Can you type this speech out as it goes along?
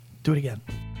Do it again.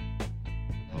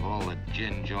 Of all the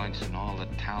gin joints in all the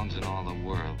towns in all the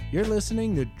world. You're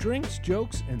listening to Drinks,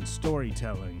 Jokes, and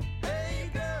Storytelling.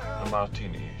 A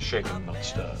martini, shaken, not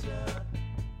stirred.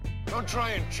 Don't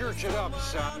try and church it up,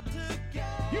 son.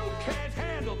 You can't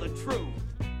handle the truth.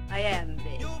 I am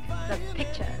big. The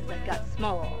pictures that got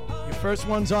small. Your first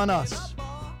one's on us.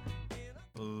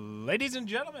 Ladies and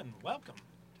gentlemen, welcome to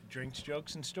Drinks,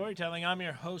 Jokes, and Storytelling. I'm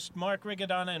your host, Mark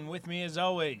Riccadonna, and with me, as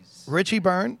always, Richie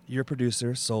Byrne, your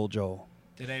producer, Soul Joel.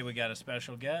 today we got a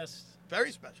special guest.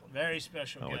 Very special. Very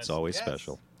special guest. Oh, it's always Yes.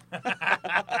 special.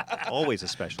 Always a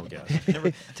special guest.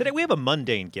 Today we have a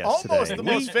mundane guest. Almost today. the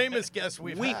most famous guest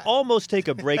we've We had. almost take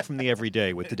a break from the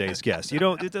everyday with today's guest.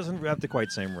 It doesn't have the quite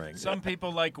same ring. Some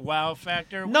people like wow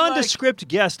factor. Nondescript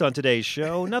guest on today's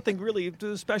show. Nothing really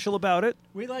special about it.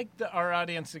 We like our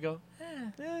audience to go,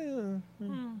 that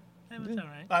was all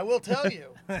right. I will tell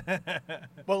you.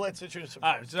 Well, let's introduce him.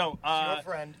 All right, first. so, It's your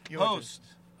friend. You host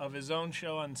of his own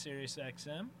show on Sirius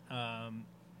XM.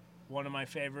 One of my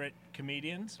favorite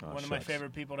comedians. Oh, one of my shucks.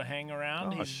 favorite people to hang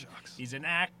around. Oh, he's, shucks. he's an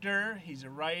actor. He's a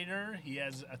writer. He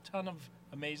has a ton of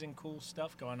amazing, cool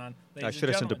stuff going on. Ladies I and should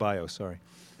have sent a gentlemen, bio. Sorry.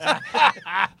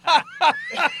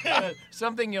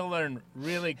 something you'll learn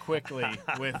really quickly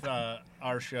with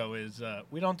our show is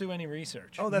we don't do any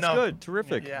research. Oh, that's No. good.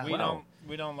 Terrific. Yeah.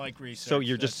 We don't like research. So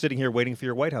you're just sitting here waiting for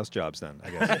your White House jobs, then? I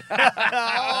guess.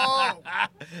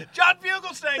 John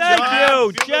Fugelsang. Thank John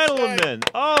you, gentlemen.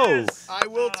 Oh, I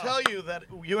will tell you that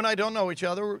you and I don't know each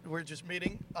other. We're just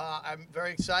meeting. I'm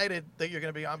very excited that you're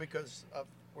going to be on because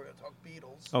we're going to talk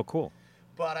Beatles. oh, cool.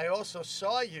 But I also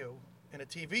saw you in a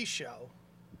TV show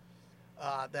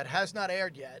that has not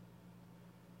aired yet.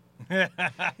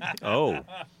 Oh,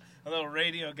 A little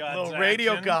Radio Gods. Little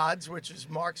Radio action. Gods, which is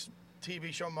Mark's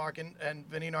TV show, Mark and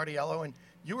Vinny Nardiello, and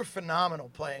you were phenomenal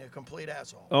playing a complete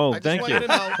asshole. oh, I just thank want you. to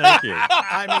know. Thank you.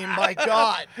 I mean, my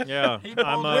God. Yeah, He pulled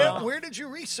I'm. it Where did you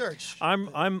research?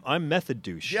 I'm method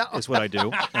douche. Yeah. Is what I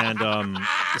do, and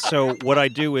so what I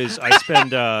do is I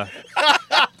spend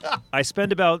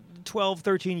about 12,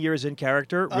 13 years in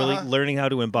character, really learning how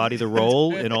to embody the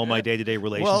role in all my day-to-day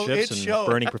relationships it and showed.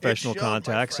 burning It professional showed, my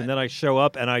contacts, friend. and then I show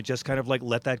up and I just kind of like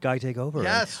let that guy take over. and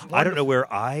Yes, I don't know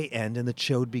where I end and the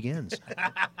chode begins.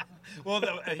 Well,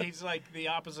 he's like the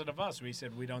opposite of us. We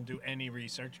said we don't do any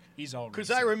research. He's all Because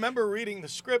research. I remember reading the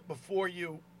script before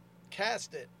you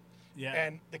cast it, Yeah.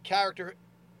 and the character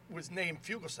was named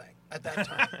Fugelsang at that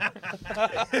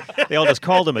time. They all just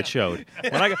called him a chode.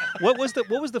 What was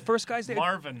the first guy's name?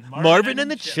 Marvin Marvin and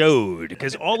the Chode,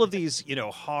 because all of these,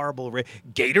 horrible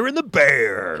Gator and the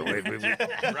Bear,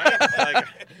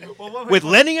 with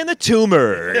Lenny and the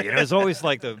Tumor. It's always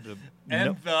like the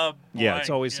and the Yeah, it's blank,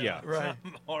 always- you know, yeah. Right.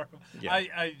 something horrible. Yeah.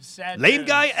 I sat lame there.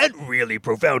 guy and really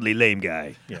profoundly lame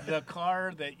guy. Yeah. The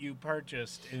car that you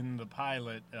purchased in the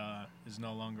pilot is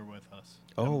no longer with us.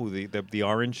 Oh, the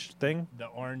orange thing, The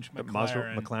orange the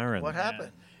McLaren. McLaren. What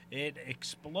happened? It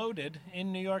exploded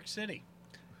in New York City.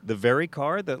 The very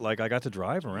car that I got to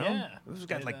drive around. Yeah. It's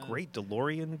got It, great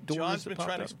DeLorean doors. John's that been popped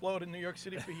trying to out. explode in New York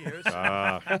City for years.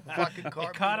 Ah. Fucking car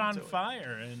It caught beat on into it.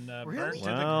 fire and Really? burned to the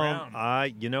Well,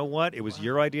 ground. you know what? It was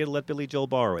your idea to let Billy Joel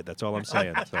borrow it. That's all I'm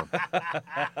saying. So.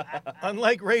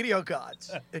 Unlike Radio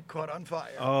Gods, it caught on fire.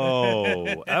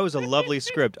 Oh, that was a lovely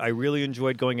script. I really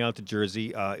enjoyed going out to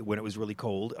Jersey when it was really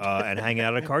cold and hanging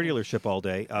out at a car dealership all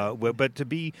day. But to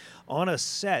be on a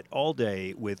set all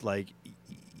day with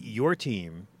your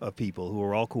team of people who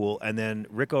are all cool, and then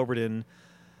Rick Overton,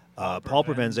 Paul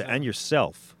Provenza, and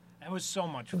yourself. It was so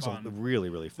much It was fun. really,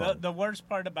 really fun. The worst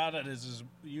part about it is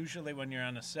usually when you're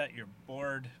on a set, you're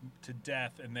bored to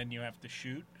death, and then you have to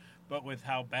shoot. But with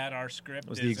how bad our script It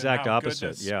was is, the and exact how good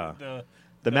opposite, the yeah.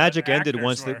 The magic ended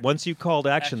actors were. once you called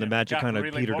action. The Action magic got kind of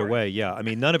really petered boring. away. Yeah, I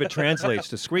mean none of it translates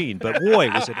to screen, but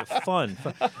boy, was it a fun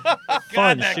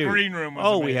that shoot. green room was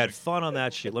oh, we had amazing. fun on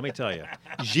that shoot. Let me tell you,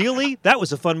 Gigli, that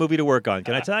was a fun movie to work on.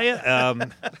 Can I tell you?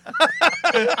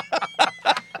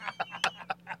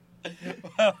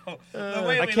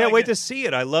 I can't wait to see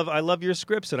it. I love your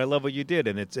scripts and I love what you did,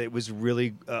 and it was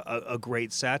really a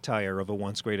great satire of a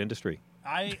once great industry.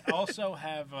 I also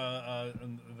have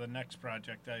the next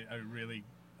project. I really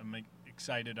am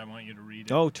excited. I want you to read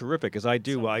it. Oh, terrific! As I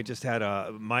do, So- I just had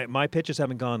my pitches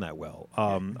haven't gone that well.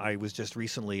 I was just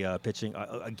recently pitching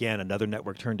again. Another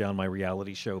network turned down my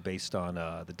reality show based on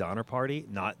the Donner Party.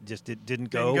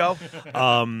 Didn't go.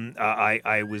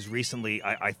 I was recently.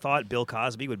 I thought Bill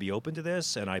Cosby would be open to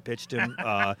this, and I pitched him.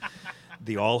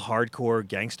 the all hardcore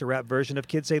gangster rap version of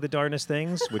Kids Say the Darnest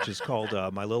Things, which is called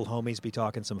My Little Homies Be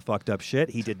Talking Some Fucked Up Shit.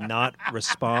 He did not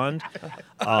respond.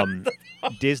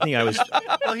 Disney, I was.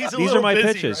 Well, he's a These little are my busy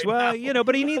pitches. right Well, now.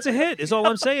 but he needs a hit, is all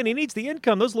I'm saying. He needs the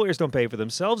income. Those lawyers don't pay for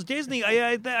themselves. Disney,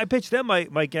 I pitched them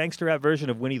my gangster rap version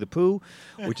of Winnie the Pooh,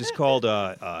 which is called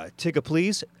Tigga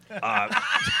Please. They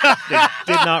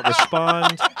did not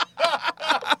respond.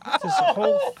 This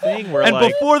whole thing where And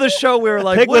like before the show, we were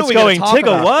like, what are Piglet's we gonna going talk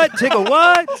Tigga about? what? Tigga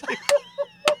what?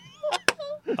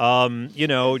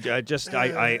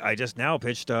 I just now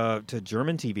pitched to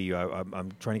German TV.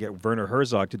 I'm trying to get Werner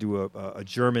Herzog to do a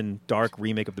German dark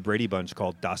remake of the Brady Bunch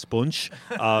called Das Bunch.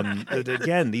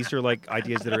 Again, these are like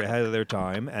ideas that are ahead of their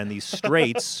time, and these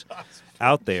straights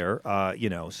out there,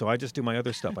 So I just do my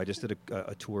other stuff. I just did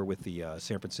a tour with the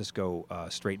San Francisco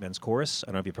Straight Men's Chorus. I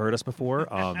don't know if you've heard us before.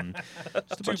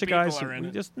 Just a bunch of guys.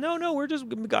 We're just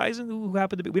guys who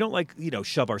happen to be. We don't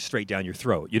shove our straight down your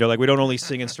throat. Like we don't only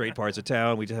sing in straight parts of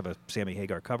town. We just have a Sammy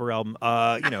Hagar cover album.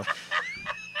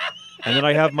 And then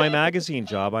I have my magazine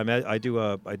job. I do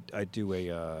a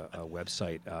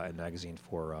website and magazine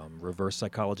for Reverse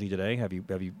Psychology Today. Have you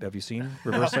seen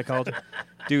Reverse Psychology?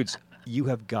 Dudes, you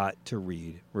have got to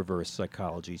read Reverse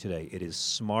Psychology Today. It is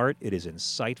smart. It is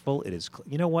insightful. It is.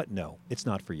 You know what? No, it's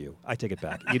not for you. I take it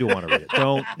back. You don't want to read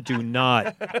it. Do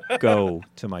not go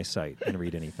to my site and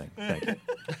read anything. Thank you.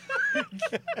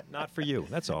 Not for you.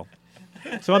 That's all.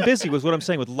 So I'm busy with what I'm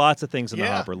saying with lots of things in the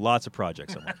hopper, lots of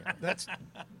projects I'm working on.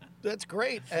 That's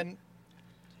great. And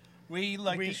We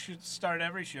should start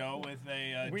every show with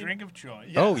a drink of choice.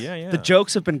 Yes. Oh, yeah. The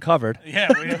jokes have been covered. Yeah,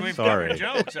 we've Sorry. covered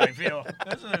jokes, I feel.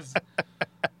 This is...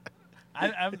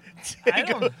 I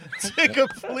don't... Tigga,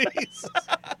 please.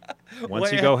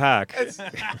 Once you go hack.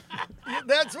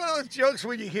 That's one of those jokes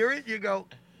when you hear it, you go,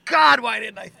 God, why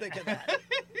didn't I think of that?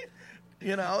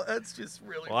 That's just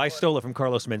really Well, I funny. stole it from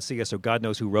Carlos Mencia, so God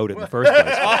knows who wrote it in the first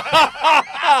place.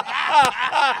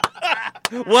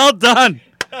 Well done.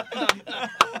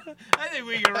 I think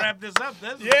we can wrap this up.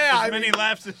 That's Yeah, as I many mean,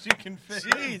 laughs as you can fit.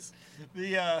 Jeez.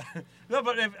 No,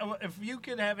 but if you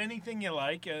could have anything you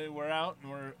like, we're out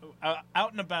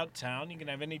and about town. You can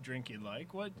have any drink you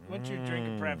like. What's your drink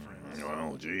of preference?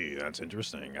 Well, gee, that's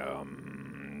interesting.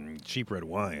 Cheap red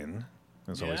wine.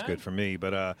 That's always Yeah? good for me.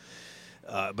 But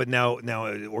now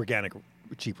organic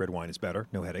cheap red wine is better.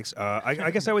 No headaches.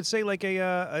 I guess I would say like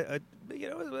a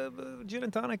gin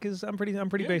and tonic is I'm pretty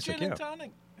basic. Gin Yeah. and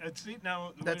tonic. See,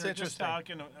 now That's we were just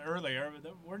interesting. talking earlier.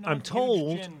 We're not I'm huge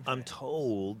told. gin I'm fans.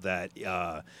 told that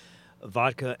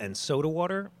vodka and soda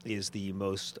water is the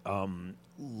most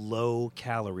low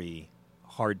calorie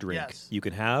hard drink Yes. you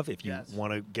can have if you Yes.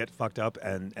 want to get fucked up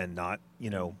and not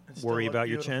still worry look about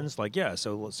your beautiful. chins. Like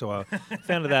so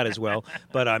fan of that as well.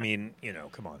 But I mean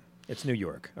come on, it's New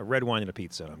York. A red wine and a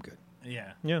pizza, I'm good.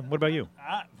 Yeah. Yeah. What about you?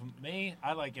 Me,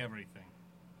 I like everything.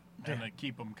 And I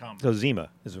keep them coming. So Zima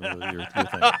is your thing.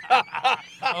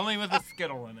 Only with a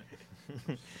Skittle in it.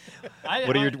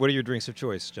 What are your drinks of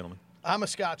choice, gentlemen? I'm a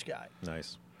Scotch guy.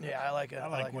 Nice. Yeah, I like a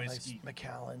nice whiskey.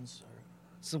 Macallan's.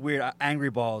 It's weird.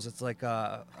 Angry Balls. It's like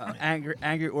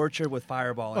angry orchard with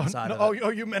Fireball inside of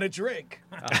it. You meant a drink.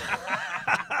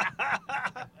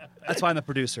 That's why I'm the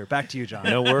producer. Back to you, John.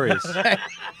 No worries.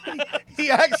 He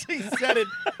actually said it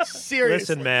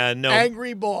seriously. Listen, man. No.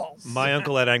 Angry balls. My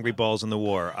uncle had angry balls in the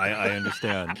war. I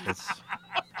understand.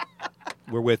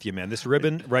 We're with you, man. This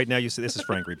ribbon right now, you see, this is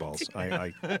for angry balls.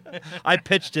 I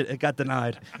pitched it. It got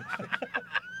denied.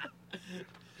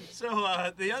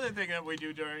 So the other thing that we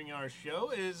do during our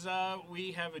show is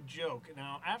we have a joke.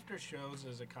 Now, after shows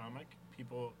as a comic,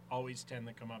 people always tend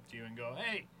to come up to you and go,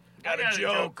 "Hey, I got a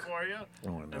joke for you." Oh,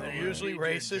 no. And They're then usually you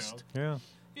read your racist. joke. Yeah.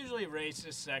 Usually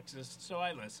racist, sexist, so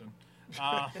I listen.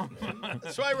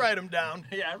 So I write them down.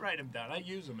 Yeah, I write them down. I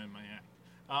use them in my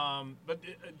act. But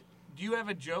do you have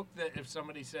a joke that if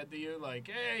somebody said to you, like,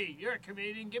 "Hey, you're a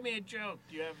comedian, give me a joke"?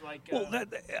 Do you have like? Well,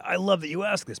 I love that you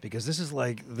ask this because this is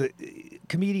like the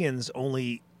comedians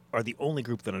are the only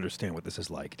group that understand what this is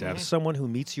like. To have someone who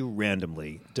meets you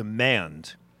randomly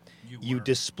demand you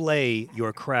display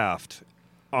your craft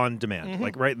on demand,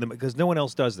 like right in the, because no one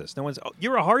else does this. No one's. Oh,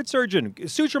 you're a heart surgeon.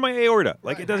 Suture my aorta.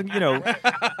 Like it doesn't.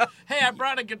 Hey, I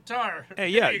brought a guitar. Hey,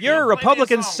 yeah, There you you're go. a Play me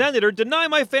Republican song. senator. Deny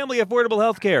my family affordable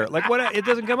health care. Like what? It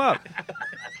doesn't come up.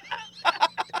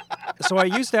 So I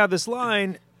used to have this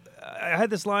line. I had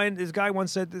this line. This guy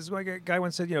once said,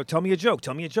 tell me a joke.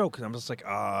 Tell me a joke. And I'm just like,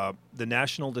 the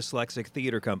National Dyslexic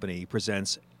Theater Company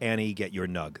presents Annie, Get Your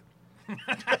Nug.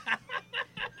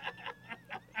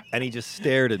 And he just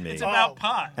stared at me. It's about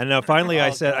pot. And now finally I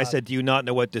Oh, said, God. do you not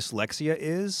know what dyslexia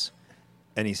is?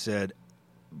 And he said,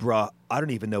 bruh, I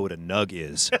don't even know what a nug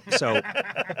is. So,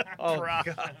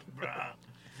 Bruh.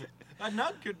 A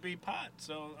nug could be pot,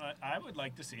 so I would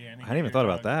like to see any. I hadn't even thought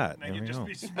about that. They There could we just go.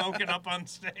 be smoking up on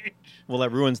stage. well,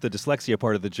 that ruins the dyslexia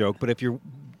part of the joke. But if you're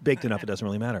baked enough, it doesn't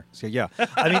really matter. So yeah,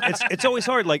 I mean, it's always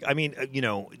hard. Like, I mean,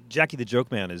 Jackie the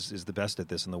Joke Man is the best at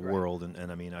this in the world,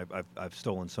 and I mean, I've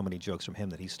stolen so many jokes from him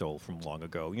that he stole from long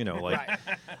ago. Like,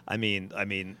 I mean,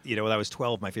 when I was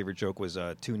 12, my favorite joke was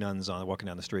two nuns walking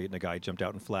down the street, and a guy jumped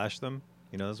out and flashed them.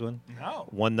 You know this one? No.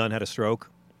 One nun had a stroke,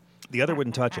 the other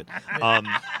wouldn't touch it.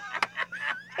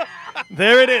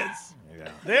 There it is. Yeah.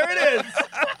 There it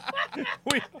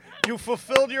is. You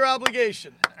fulfilled your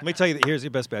obligation. Let me tell you, here's the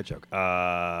best bad joke.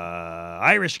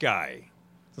 Irish guy.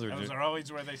 Those are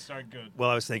always where they start good. Well,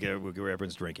 I was thinking where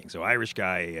everyone's drinking. So Irish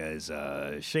guy is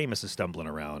Seamus is stumbling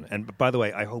around. And by the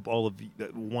way, I hope all of you,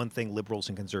 one thing liberals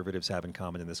and conservatives have in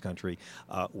common in this country,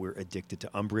 we're addicted to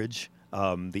umbrage,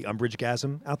 the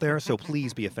umbrage-gasm out there. So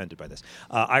please be offended by this.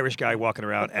 Irish guy walking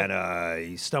around and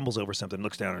he stumbles over something,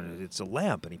 looks down, and it's a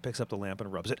lamp. And he picks up the lamp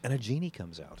and rubs it, and a genie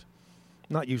comes out.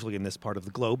 Not usually in this part of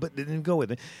the globe, but didn't go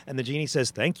with it. And the genie says,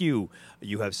 "Thank you.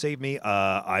 You have saved me.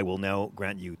 I will now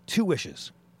grant you 2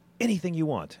 wishes. Anything you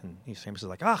want." And Seamus is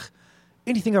like,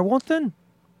 anything I want then?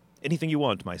 Anything you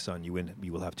want, my son. You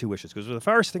will have 2 wishes. Because the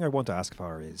first thing I want to ask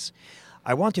for is,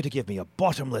 I want you to give me a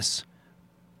bottomless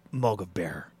mug of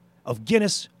beer, of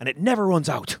Guinness, and it never runs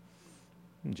out.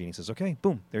 And the genie says, okay,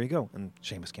 boom, there you go. And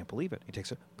Seamus can't believe it. He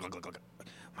takes it. Glug, glug, glug.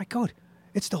 My God.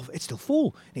 It's still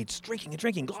full. And he's drinking and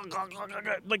drinking. Glug, glug, glug, glug,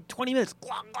 glug, like 20 minutes.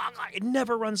 Glug, glug, glug. It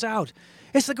never runs out.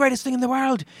 It's the greatest thing in the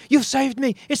world. You've saved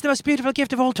me. It's the most beautiful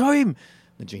gift of all time.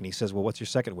 The genie says, well, what's your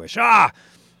second wish?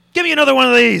 Give me another one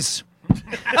of these.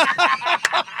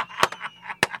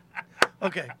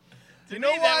 Okay. To You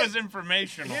know me, that what? was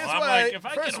informational. Here's I'm why. like, if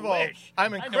I First get of a all, wish,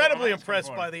 I'm I know incredibly what I'm impressed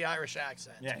asking by for. the Irish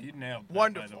accent. Yeah, you nailed that,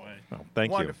 Wonderful. by the way. Oh,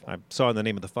 thank Wonderful. you. I saw In the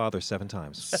Name of the Father 7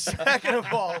 times. Second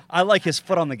of all, I like his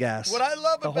foot on the gas. what I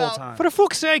love the about whole time. For the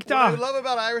fuck's sake, what I da. love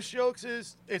about Irish jokes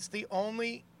is it's the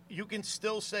only you can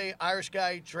still say Irish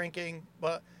guy drinking,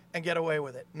 and get away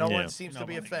with it. No Yeah. one seems to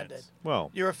be Nobody offended. gets. Well,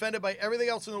 You're offended by everything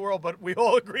else in the world, but we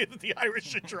all agree that the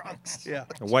Irish are drunks. Yeah.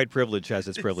 white privilege has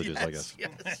its privileges, I Yes,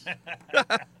 guess.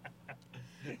 yes.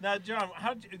 Now, John,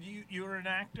 you were an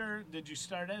actor? Did you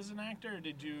start as an actor, or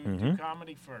did you do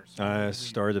comedy first? I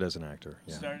started as an actor.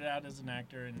 Yeah. Started out as an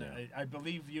actor, and I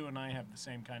believe you and I have the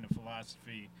same kind of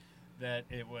philosophy that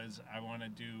it was, I want to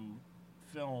do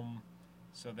film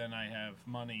so then I have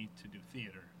money to do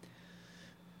theater.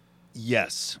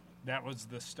 Yes. That was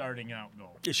the starting out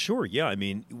goal. Sure. Yeah. I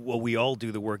mean, well, we all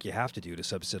do the work you have to do to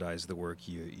subsidize the work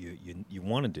you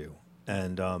want to do,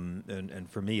 and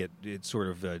for me, it sort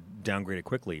of downgraded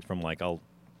quickly from like I'll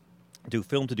do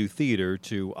film to do theater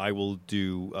to I will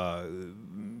do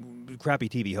crappy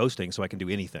TV hosting so I can do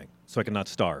anything, so I can not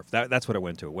starve. That's what it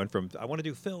went to. It went from I want to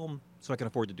do film so I can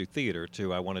afford to do theater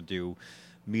to I want to do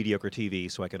mediocre TV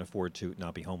so I can afford to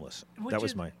not be homeless.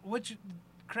 Which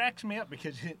cracks me up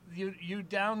because you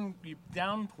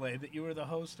downplay that you were the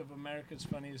host of America's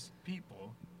Funniest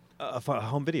People.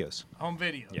 Home videos. Home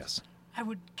videos. Yes. I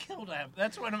would kill to have.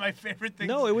 That's one of my favorite things.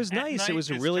 No, it was at nice. night It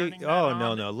was a is really turning that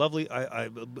no on. lovely. A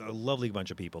lovely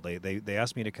bunch of people. They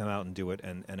asked me to come out and do it,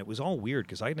 and it was all weird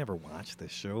because I'd never watched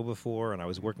this show before, and I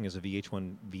was working as a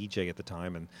VH1 VJ at the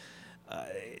time, and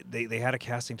they had a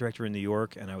casting director in New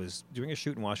York, and I was doing a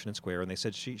shoot in Washington Square, and they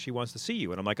said she wants to see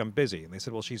you, and I'm like, I'm busy, and they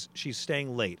said, well, she's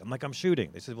staying late. I'm like, I'm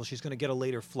shooting. They said, well, she's going to get a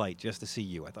later flight just to see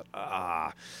you. I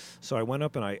thought, so I went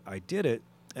up and I did it.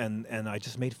 And I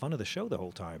just made fun of the show the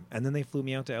whole time. And then they flew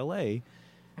me out to L.A.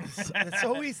 It's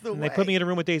always the and way. they put me in a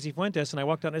room with Daisy Fuentes, and I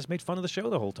walked out and I just made fun of the show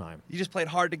the whole time. You just played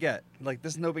hard to get. Like,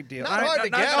 this is no big deal. Not hard to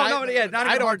get. Not even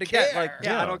I don't hard to get. care. Like,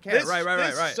 Yeah. I don't care. This, Right.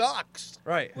 This sucks.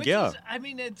 Right. Which Yeah. is, I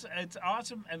mean, it's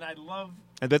awesome, and I love.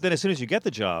 But then as soon as you get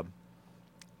the job,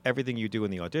 everything you do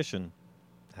in the audition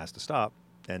has to stop,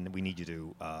 and we need you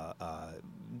to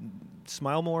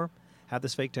smile more, have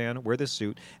this fake tan, wear this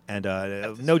suit, and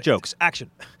no jokes. Action.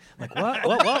 I'm like,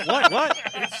 what?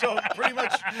 It's so pretty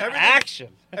much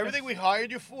everything we hired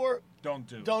you for, Don't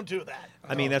do. don't do that.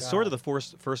 I mean, that's sort of the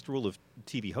first rule of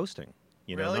TV hosting.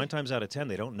 You know, Really? 9 times out of 10,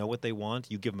 they don't know what they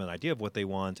want. You give them an idea of what they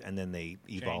want, and then they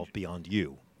evolve Change. beyond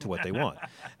you to what they want.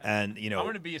 And, you I'm know,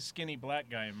 going to be a skinny black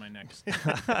guy in my next.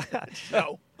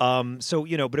 No. so,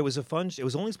 you know, but it was it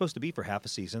was only supposed to be for half a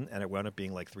season, and it wound up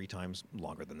being like 3 times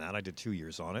longer than that. I did 2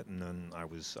 years on it, and then I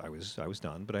was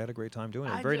done, but I had a great time doing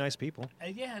it. Very nice people.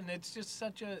 Yeah, and it's just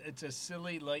it's a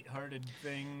silly, lighthearted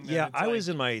thing. that Yeah, it's I was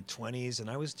like- in my 20s, and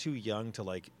I was too young to,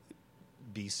 like,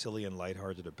 be silly and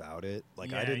lighthearted about it.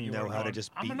 Like, I Yeah, didn't you know were how to going,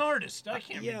 just I'm be... an artist. I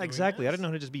can't be Yeah, doing exactly. I this." didn't know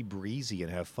how to just be breezy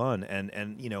and have fun.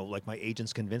 And you know, like my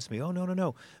agents convinced me, oh,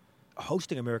 no.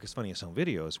 Hosting America's Funniest Home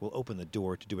Videos will open the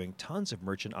door to doing tons of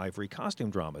Merchant Ivory costume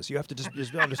dramas. You have to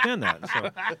just understand that.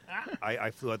 So I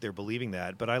flew out there believing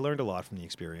that, but I learned a lot from the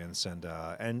experience, and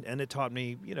it taught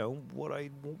me, you know, what I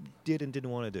did and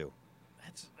didn't want to do.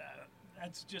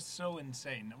 That's just so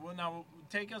insane. Well, now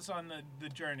take us on the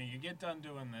journey. You get done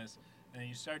doing this, and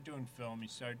you start doing film. You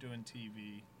start doing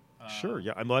TV. Sure,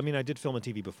 yeah. I mean, I did film and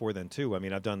TV before then, too. I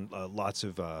mean, I've done lots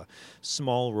of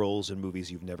small roles in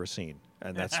movies you've never seen.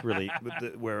 And that's really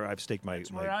where I've staked my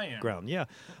where I am. ground. Yeah.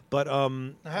 But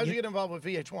Now, how did you get involved with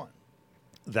VH1?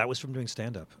 that was from doing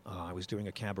stand-up. I was doing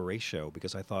a cabaret show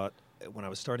because I thought, when I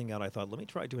was starting out, I thought, let me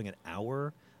try doing an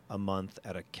hour a month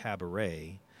at a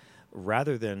cabaret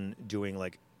rather than doing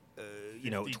like,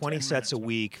 20 sets a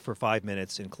week for 5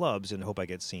 minutes in clubs and hope I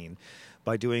get seen.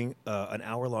 By doing an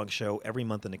hour-long show every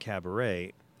month in a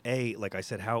cabaret, like I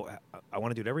said, how I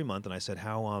want to do it every month, and I said,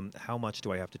 how much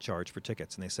do I have to charge for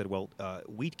tickets? And they said, well,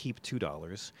 we'd keep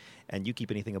 $2, and you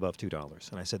keep anything above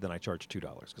 $2. And I said, then I charge $2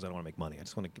 because I don't want to make money. I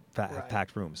just want to have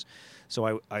packed rooms.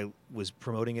 So I was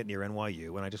promoting it near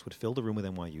NYU, and I just would fill the room with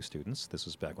NYU students. This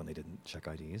was back when they didn't check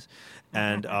IDs,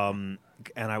 and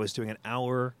I was doing an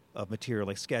hour of material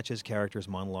like sketches, characters,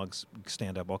 monologues,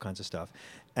 stand-up, all kinds of stuff,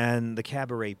 and the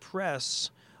cabaret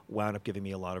press wound up giving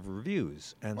me a lot of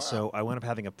reviews. And so I wound up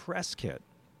having a press kit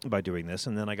by doing this.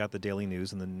 And then I got the Daily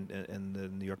News and the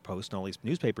New York Post and all these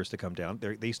newspapers to come down.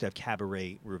 They used to have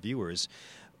cabaret reviewers.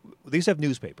 They used to have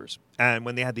newspapers. And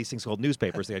when they had these things called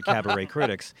newspapers, they had cabaret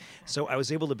critics. So I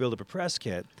was able to build up a press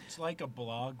kit. It's like a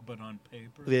blog, but on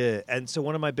paper. Yeah, and so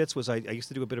one of my bits was I used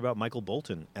to do a bit about Michael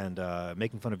Bolton and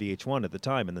making fun of VH1 at the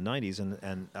time in the 90s.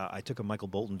 And I took a Michael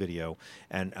Bolton video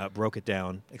and broke it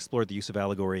down, explored the use of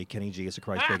allegory, Kenny G as a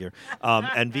Christ figure.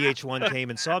 And VH1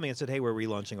 came and saw me and said, hey, we're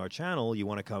relaunching our channel. You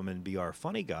want to come and be our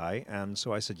funny guy? And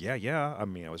so I said, yeah. I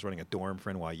mean, I was running a dorm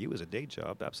for NYU as a day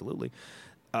job, absolutely.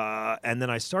 And then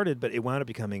I started, but it wound up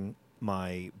becoming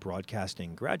my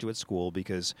broadcasting graduate school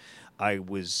because I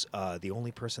was the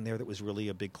only person there that was really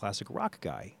a big classic rock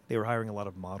guy. They were hiring a lot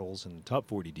of models and top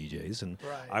 40 DJs, and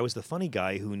I was the funny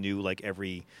guy who knew like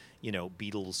every,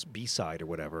 Beatles B-side or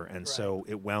whatever. And so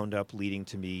it wound up leading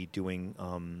to me doing,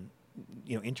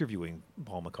 interviewing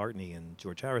Paul McCartney and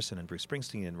George Harrison and Bruce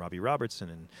Springsteen and Robbie Robertson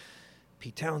and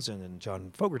Pete Townsend and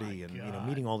John Fogerty and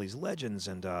meeting all these legends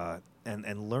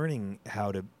and learning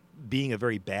how to being a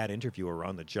very bad interviewer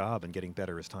on the job and getting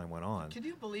better as time went on. Can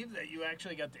you believe that you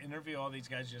actually got to interview all these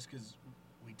guys just because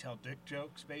we tell dick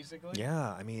jokes, basically?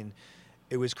 Yeah, I mean,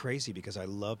 it was crazy because I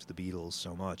loved the Beatles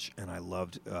so much and I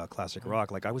loved classic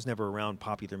rock. Like I was never around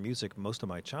popular music most of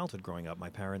my childhood growing up. My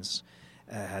parents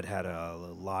had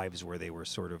lives where they were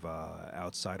sort of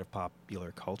outside of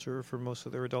popular culture for most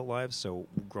of their adult lives. So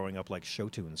growing up, like show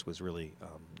tunes was really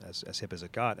as hip as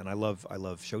it got. And I love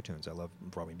show tunes. I love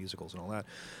Broadway musicals and all that.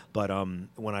 But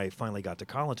when I finally got to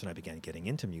college and I began getting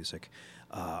into music,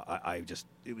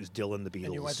 it was Dylan, the Beatles.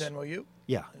 And you went to NYU?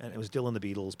 Yeah, and it was Dylan,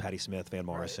 the Beatles, Patti Smith, Van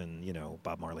Morrison,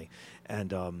 Bob Marley.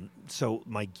 And so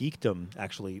my geekdom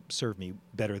actually served me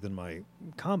better than my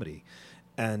comedy.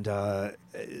 And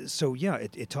so, yeah,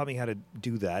 it taught me how to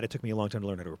do that. It took me a long time to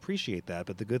learn how to appreciate that.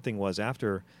 But the good thing was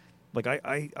after, like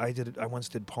I once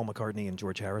did Paul McCartney and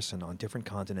George Harrison on different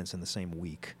continents in the same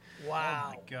week. Wow. Oh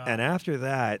my God. And after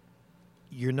that,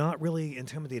 you're not really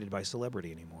intimidated by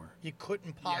celebrity anymore. You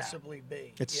couldn't possibly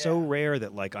be. It's so rare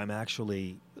that like I'm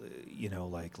actually,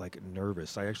 like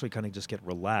nervous. I actually kind of just get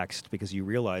relaxed because you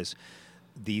realize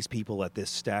these people at this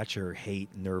stature hate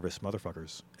nervous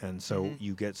motherfuckers, and so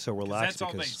you get so relaxed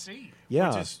that's because all they see. Yeah,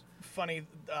 Which is funny.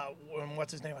 When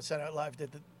what's his name on Saturday Night Live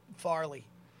Farley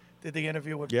did the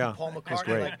interview with Paul McCartney.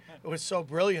 great. Like, it was so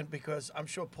brilliant because I'm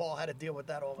sure Paul had to deal with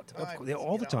that all the time.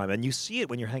 all the time, and you see it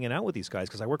when you're hanging out with these guys.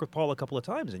 Because I work with Paul a couple of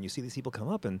times, and you see these people come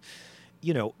up, and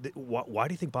why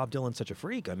do you think Bob Dylan's such a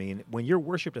freak? I mean, when you're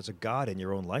worshipped as a god in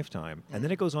your own lifetime, and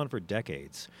then it goes on for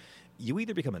decades. You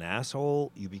either become an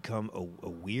asshole, you become a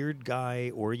weird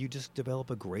guy, or you just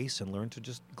develop a grace and learn to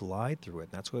just glide through it.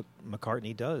 And that's what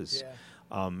McCartney does.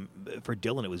 Yeah. For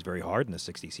Dylan, it was very hard in the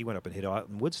 60s. He went up and hit out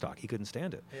in Woodstock. He couldn't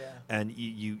stand it. Yeah. And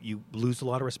you lose a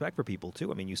lot of respect for people, too.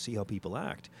 I mean, you see how people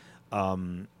act.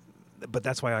 But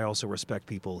that's why I also respect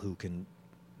people who can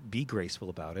be graceful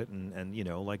about it. And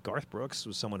like Garth Brooks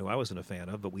was someone who I wasn't a fan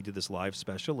of, but we did this live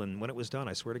special. And when it was done,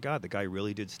 I swear to God, the guy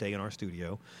really did stay in our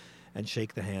studio and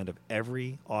shake the hand of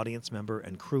every audience member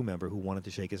and crew member who wanted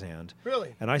to shake his hand.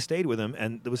 Really? And I stayed with him,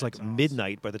 and it was like awesome.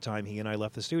 midnight by the time he and I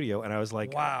left the studio, and I was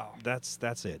like, Wow. that's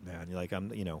it, man. Like,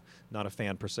 I'm, not a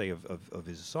fan per se of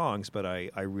his songs, but I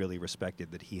really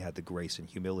respected that he had the grace and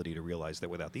humility to realize that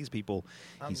without these people,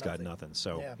 he's got nothing.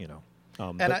 So, Yeah.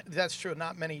 but- That's true.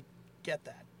 Not many get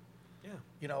that.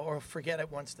 Yeah. Or forget it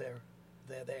once they're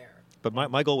there. But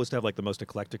my goal was to have like the most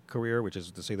eclectic career, which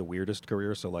is to say the weirdest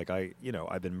career. So like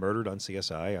I've been murdered on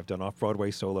CSI. I've done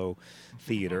off-Broadway solo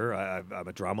theater. I'm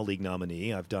a Drama League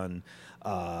nominee. I've done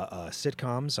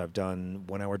sitcoms. I've done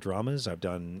one-hour dramas. I've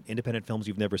done independent films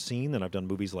you've never seen. And I've done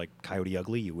movies like Coyote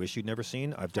Ugly you wish you'd never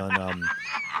seen. I've done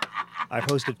I've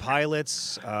hosted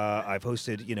pilots. I've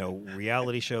hosted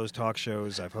reality shows, talk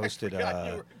shows. I've hosted.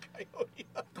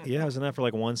 Yeah, I was in that for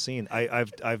like one scene.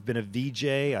 I've been a VJ.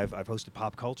 I've hosted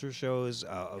pop culture shows. It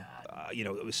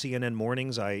was CNN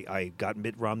Mornings. I got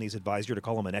Mitt Romney's advisor to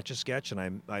call him an Etch-a-Sketch,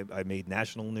 and I made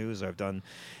national news. I've done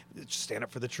stand up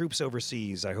for the troops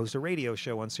overseas. I host a radio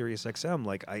show on Sirius XM.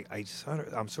 Like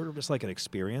I'm sort of just like an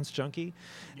experience junkie,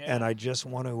 and I just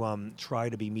want to try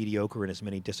to be mediocre in as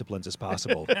many disciplines as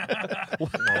possible while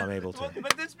I'm able to. Well,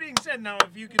 but this being said, now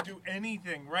if you could do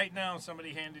anything right now,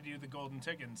 somebody handed you the golden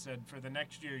ticket and said, for the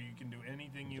next year you can do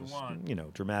anything you want.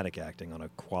 Dramatic acting on a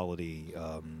quality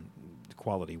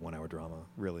 1-hour drama,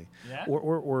 really. Yeah? Or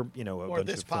a Or bunch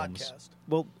this of films. podcast.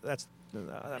 Well, that's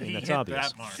He that's hit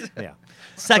obvious. that mark. Yeah.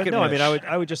 Second But no, I mean, wish.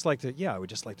 I would just like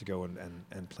to go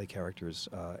and play characters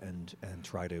and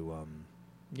try to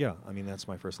I mean, that's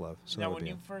my first love. So that Now, would when be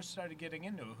you it. first started getting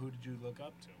into it, who did you look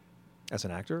up to? As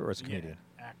an actor or as a comedian?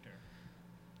 Yeah, actor.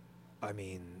 I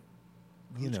mean,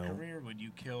 Whose career would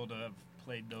you kill to have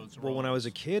played those roles? Well, when I was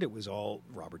a kid, it was all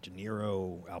Robert De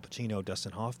Niro, Al Pacino,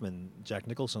 Dustin Hoffman, Jack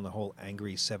Nicholson. The whole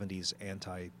angry '70s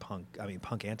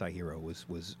punk anti-hero was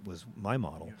my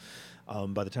model.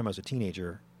 By the time I was a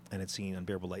teenager and had seen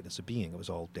Unbearable Lightness of Being, it was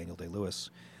all Daniel Day-Lewis.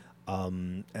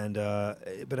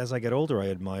 But as I get older, I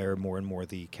admire more and more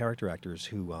the character actors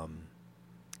who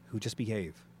just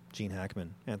behave. Gene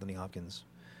Hackman, Anthony Hopkins.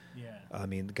 Yeah. I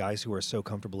mean, the guys who are so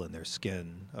comfortable in their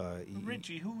skin.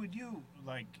 Richie, who would you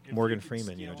like? If Morgan you could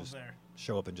Freeman, steal just there?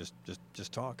 show up and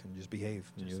just talk and just behave,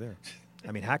 and you're there.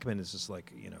 I mean, Hackman is just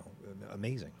like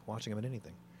amazing. Watching him in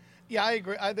anything. Yeah, I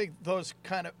agree. I think those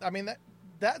kind of. I mean,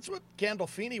 that's what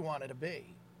Gandolfini wanted to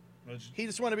be. He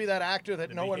just wanted to be that actor that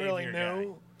The no one really behavior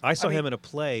knew. I saw mean- him in a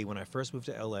play when I first moved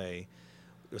to L.A.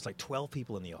 There was like 12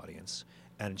 people in the audience,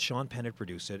 and Sean Penn had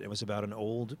produced it. It was about an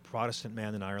old Protestant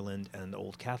man in Ireland and an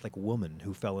old Catholic woman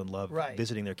who fell in love Right.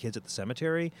 visiting their kids at the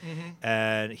cemetery.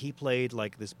 And he played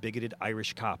like this bigoted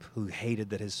Irish cop who hated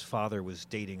that his father was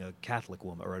dating a Catholic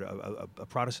woman or a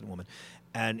Protestant woman.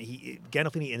 And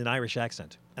Gandolfini in an Irish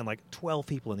accent, and like 12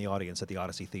 people in the audience at the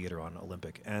Odyssey Theater on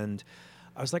Olympic. And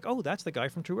I was like, oh, that's the guy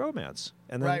from True Romance.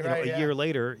 And then Right, a yeah. year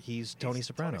later, he's Tony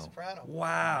Soprano. Tony Soprano.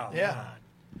 Wow. Yeah.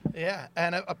 Yeah.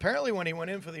 And apparently when he went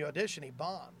in for the audition, he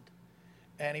bombed.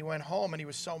 And he went home and he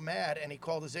was so mad, and he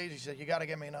called his agent. He said, you got to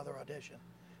get me another audition.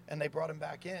 And they brought him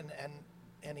back in,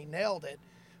 and he nailed it.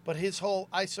 But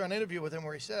I saw an interview with him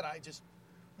where he said, I just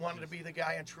wanted to be the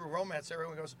guy in True Romance.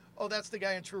 Everyone goes, oh, that's the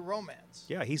guy in True Romance.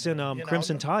 Yeah, he's in know,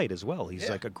 Crimson Tide as well. He's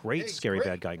Yeah. like a great He's scary great.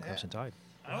 bad guy in Yeah. Crimson Tide.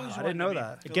 I always I wanted didn't know to be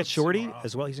that. Philip Get Shorty Seymour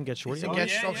as well. He's in Get Shorty. He's in Oh, Get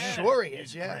yeah. So Sure he He's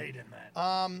is, yeah. great in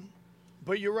that.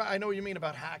 But you're right. I know what you mean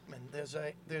about Hackman. There's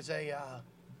a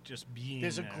Just being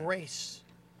there's a there. grace,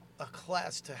 a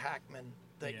class to Hackman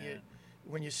that Yeah.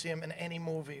 when you see him in any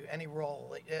movie, any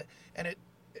role,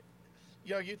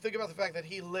 you think about the fact that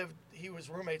he was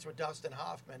roommates with Dustin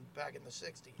Hoffman back in the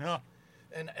 '60s, Yeah.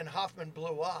 and Hoffman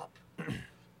blew up,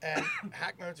 and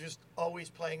Hackman was just always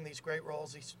playing these great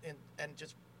roles. And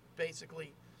just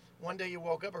basically, one day you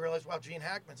woke up and realized, wow, Gene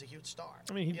Hackman's a huge star.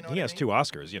 I mean, You know he what I has mean? 2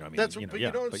 Oscars. I mean, That's yeah, but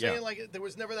you know what I'm but saying? yeah. Like there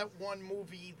was never that one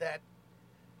movie that.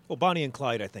 Well, Bonnie and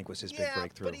Clyde, I think, was his big Yeah,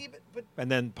 breakthrough. but And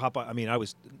then Popeye. I mean, I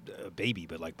was a baby,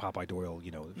 but like Popeye Doyle,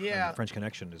 Yeah. French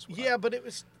Connection is. yeah, but it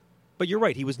was. But you're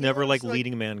right. He was never was like like-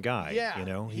 leading man guy.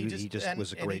 Yeah, he just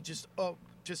was a and great. he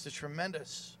just a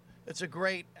tremendous. It's a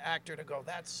great actor to go.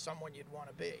 That's someone you'd want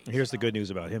to be. Here's the good news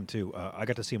about him too. I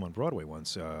got to see him on Broadway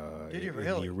once. Did you in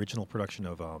really? the original production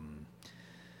of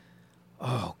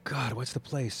oh God, what's the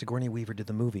play? Sigourney Weaver did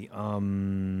the movie.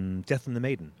 Death and the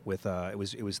Maiden. With it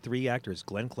was 3 actors: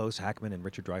 Glenn Close, Hackman, and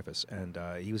Richard Dreyfuss. And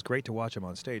he was great to watch him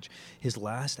on stage. His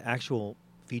last actual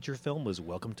feature film was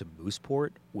Welcome to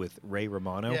Mooseport with Ray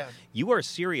Romano. Yeah. You are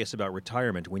serious about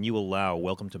retirement when you allow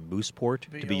Welcome to Mooseport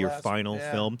to be your last- final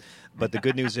yeah. film. But the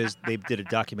good news is they did a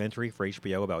documentary for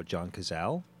HBO about John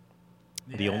Cazale.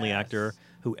 The only actor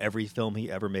who every film he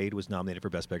ever made was nominated for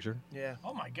Best Picture. Yeah.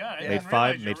 Oh my God! I Made didn't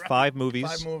realize you're right. 5 movies.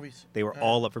 5 movies. They were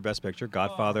all up for Best Picture: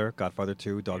 Godfather, Godfather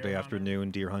 2, Dog Deer Day Hunter.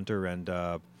 Afternoon, Deer Hunter, and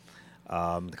The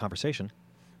Conversation.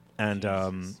 And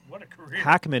Jesus, what a career!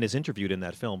 Hackman is interviewed in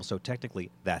that film, so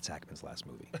technically that's Hackman's last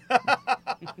movie.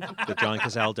 The John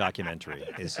Cazale documentary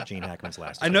is Gene Hackman's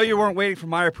last. I know you weren't waiting for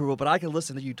my approval, but I can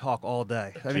listen to you talk all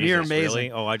day. I mean, you're Jesus, amazing.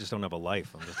 Really? Oh, I just don't have a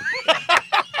life. I'm just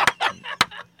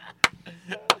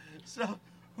So,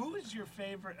 who is your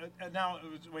favorite? Now,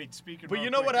 wait. Speaking. But real you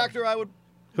know quick what actor I would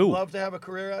Who? love to have a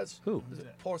career as? Who? Is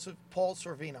it Paul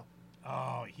Sorvino.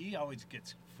 Oh, he always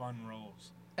gets fun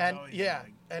roles. And always yeah,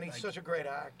 like- and he's like- such a great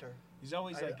actor. He's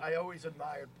always like I always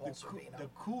admired Paul the Sorvino.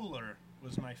 Cooler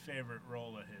was my favorite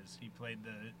role of his. He played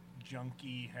the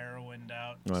junkie, heroined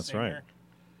out. Oh, that's singer. right.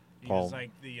 He Paul. was like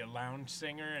the lounge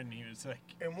singer, and he was like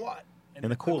In what? In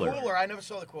The Cooler. Cooler. I never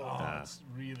saw The Cooler. Oh, it's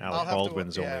really. I'll Alec have to-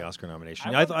 Baldwin's only yeah. Oscar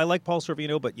nomination. I I like Paul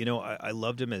Sorvino, but you know, I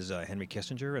loved him as Henry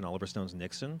Kissinger and Oliver Stone's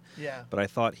Nixon. Yeah. But I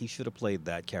thought he should have played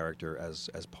that character as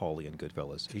Paulie in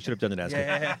Goodfellas. He should have done it as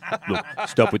Yeah. look,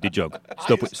 stop with the joke.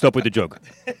 Stop with the joke.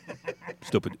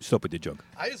 Stop with the joke.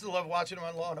 I used to love watching him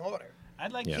on Law and Order.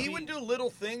 I'd like. Yeah. to He be- would do little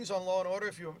things on Law and Order.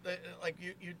 If you like,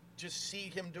 you just see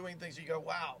him doing things. You go,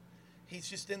 wow, he's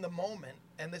just in the moment,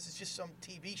 and this is just some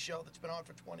TV show that's been on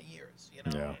for 20 years. You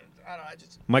know, Yeah. I don't know. I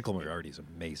just Michael Moriarty's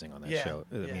amazing on that Yeah, show.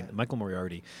 I yeah. mean, Michael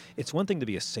Moriarty. It's one thing to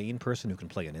be a sane person who can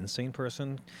play an insane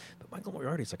person, but Michael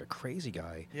Moriarty's like a crazy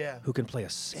guy Yeah. who can play a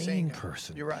sane Sane guy.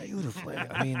 person You're right. beautifully.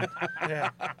 I mean, yeah,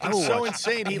 I he's so watched-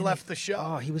 insane he left the oh,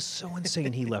 show. he was so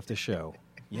insane he left the show.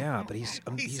 Yeah, but He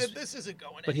he's said this isn't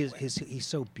going. But anywhere. he's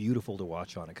so beautiful to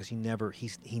watch on it because he never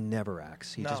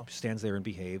acts. He No. just stands there and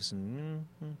behaves and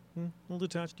a little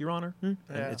detached, Your Honor. And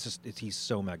Yeah. he's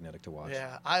so magnetic to watch.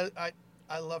 Yeah,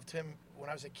 I loved him when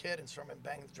I was a kid and saw him in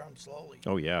Bang the Drum Slowly.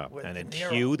 Oh yeah, With and in De Niro.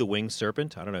 Q, the Winged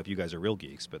Serpent. I don't know if you guys are real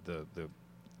geeks, but the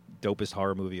dopest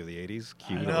horror movie of the '80s, Q,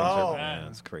 the Winged know. Serpent. Yeah,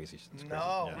 it's crazy. It's crazy.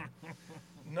 No, Yeah.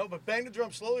 no, but Bang the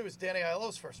Drum Slowly was Danny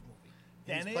Aiello's first movie.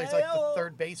 Danny He plays like the Aiello.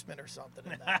 third baseman or something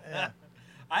in that. Yeah.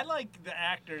 I like the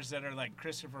actors that are like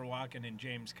Christopher Walken and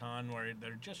James Caan, where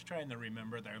they're just trying to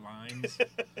remember their lines.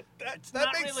 It's that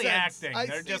not makes really sense. acting. I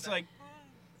They're see just that. like,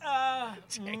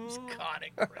 James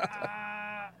Caan.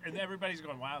 and everybody's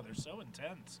going, "Wow, they're so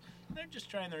intense." They're just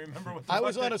trying to remember what. I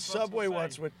was what on they're a supposed to subway say.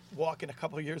 once with Walken a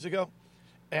couple of years ago,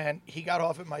 and he got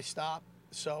off at my stop,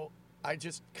 so I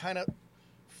just kind of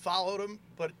followed him,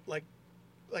 but like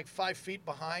 5 feet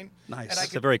behind. Nice. And I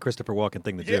It's a could, very Christopher Walken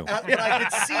thing to do. but I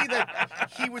could see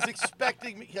that he was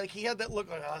expecting me. Like he had that look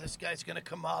like, oh, this guy's gonna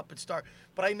come up and start.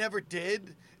 But I never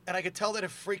did, and I could tell that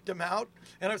it freaked him out.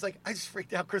 And I was like, I just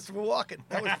freaked out Christopher Walken.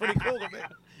 That was pretty cool to me.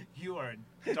 You are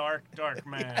a dark, dark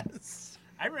man. Yes.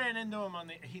 I ran into him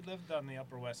he lived on the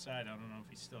Upper West Side. I don't know if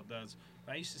he still does.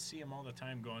 But I used to see him all the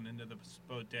time going into the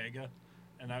bodega,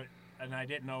 and I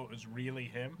didn't know it was really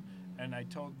him. And I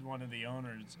told one of the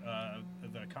owners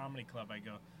of the comedy club, I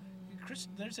go, Chris,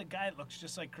 there's a guy that looks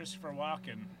just like Christopher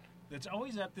Walken that's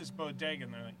always at this bodega,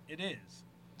 and they're like, it is.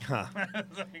 Huh.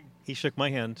 Like, He shook my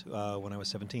hand when I was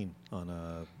 17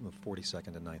 on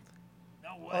 42nd and 9th.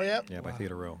 no way. Oh yeah. Yeah, by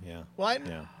Theater Row. Yeah. Well, I-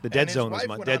 Yeah. The and Dead his Zone was wife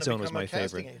my went Dead on to Zone was become a my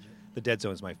casting favorite. agent. The Dead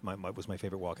Zone was was my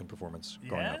favorite Walken performance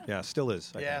growing Yeah? up. Yeah, still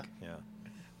is. I Yeah. think.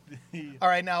 Yeah. All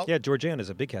right, now. Yeah, Georgiana is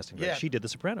a big casting director. Yeah. She did The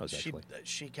Sopranos She actually.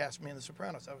 she cast me in The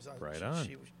Sopranos. I was on. Right she, on.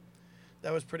 She was,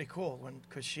 that was pretty cool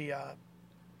because she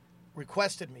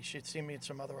requested me. She'd seen me in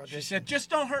some other auditions. She said, just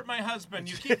don't hurt my husband.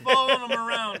 You keep following him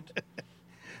around.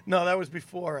 No, that was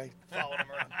before I followed him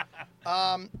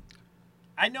around.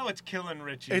 I know it's killing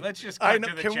Richie. It- Let's just I cut know-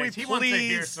 to the can we chase. He wants to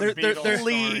hear please- some There- Beatles there-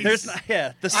 stories. There's the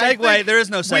I segue. think There is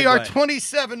no segue. We are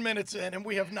 27 minutes in, and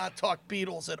we have not talked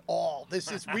Beatles at all.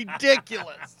 This is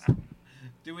ridiculous.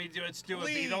 Let's do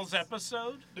Please. a Beatles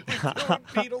episode?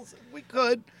 Beatles, we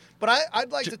could, but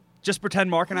I'd like to. Just pretend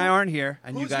Mark and I aren't here,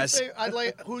 and you Who's your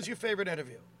guys. who's your favorite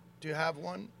interview? Do you have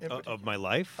one Of my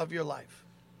life? of your life?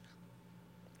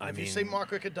 If you say Mark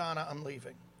Riccadonna, I'm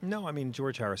leaving. No, I mean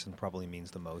George Harrison probably means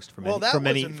the most for Well, many that for was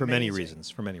many for many amazing. reasons.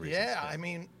 For many reasons. Yeah, I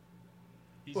mean,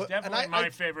 He's Well, and definitely my I-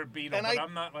 favorite Beatle, and but I-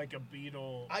 I'm not like a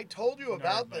Beatle. I told you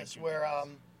about Nerd like this you where guys.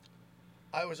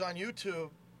 I was on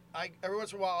YouTube. Every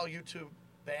once in a while I'll YouTube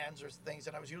bands or things,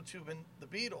 and I was YouTubing the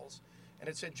Beatles, and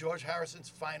it said George Harrison's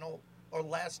final or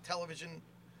last television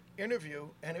interview,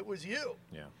 and it was you.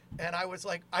 Yeah. And I was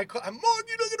like, I'm Mark,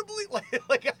 you're not gonna believe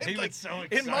He was like, so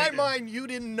in my excited. mind, you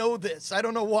didn't know this. I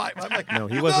don't know why. I'm like, No,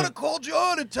 he you wasn't- gotta call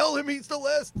John and tell him he's the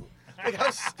last. Like,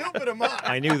 how stupid am I?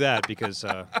 I knew that because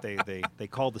they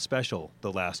called the special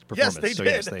the last Yes, performance. they so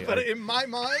did. yes, but in my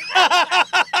mind,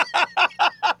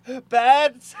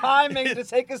 Bad timing to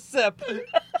take a sip. It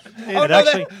no,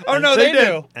 actually- they and-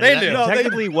 knew. and They that knew.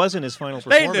 Technically, wasn't his final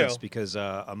They performance knew. because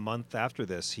a month after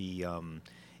this, he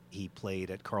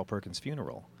played at Carl Perkins'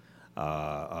 funeral.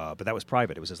 But that was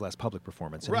private. It was his last public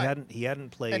performance, and Right. he hadn't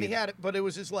played. And he had it, but it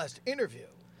was his last interview.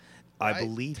 I right?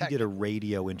 believe he did a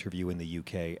radio interview in the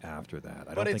UK after that.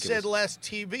 I But don't it think said it was last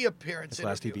TV appearance. his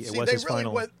last interview. TV. It See, was they his really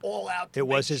final. went all out. To It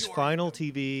was make his sure. final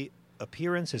TV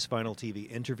appearance, his final TV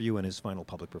interview, and his final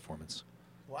public performance.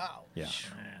 Wow. Yeah,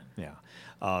 Man.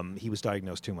 yeah. He was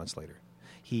diagnosed 2 months later.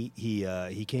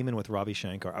 He came in with Ravi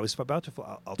Shankar. I was about to.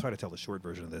 I'll try to tell the short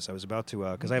version of this. I was about to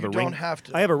because I have You a don't Ring- have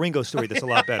to. I have a Ringo story that's a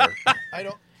lot better. I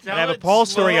don't. I have a it Paul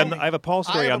story. slowly. I have a Paul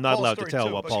story. have a I'm not Paul allowed to story tell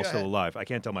too, while but Paul's go still ahead. alive. I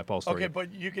can't tell my Paul story. Okay,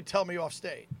 but you could tell me off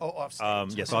stage. Oh, off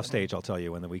stage. Yes, off stage. I'll tell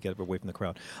you when we get away from the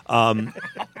crowd.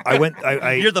 I went.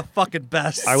 You're the fucking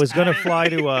best. I was going to fly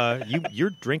to. You're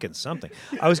drinking something.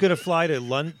 I was going to fly to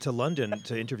London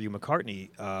to interview McCartney,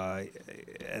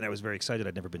 and I was very excited.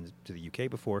 I'd never been to the UK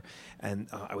before, and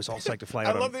I was all psyched to fly I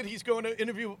out. love that he's going to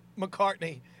interview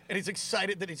McCartney, and he's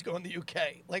excited that he's going to the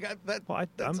UK. Like that's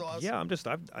I'm, awesome. yeah, I'm just.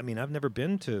 I've never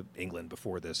been to England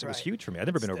before this. It was Right. huge for me. I'd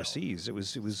never been Still. overseas. It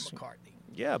was. McCartney.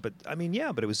 Yeah, but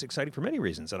it was exciting for many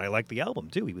reasons, and I liked the album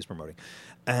too. He was promoting,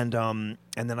 and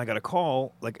then I got a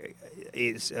call.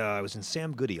 I was in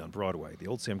Sam Goody on Broadway, the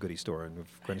old Sam Goody store in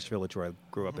Greenwich Village where I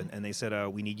grew up, and they said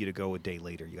we need you to go a day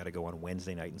later. You got to go on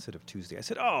Wednesday night instead of Tuesday. I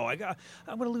said, I'm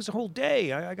going to lose a whole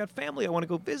day. I got family. I want to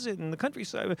go visit in the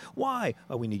countryside. Why?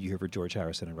 Oh, we need you here for George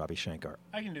Harrison and Ravi Shankar.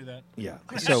 I can do that. Yeah.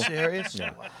 Are you So serious?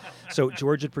 yeah. So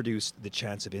George had produced the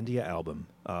Chants of India album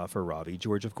for Ravi.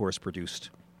 George, of course, produced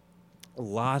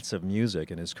lots of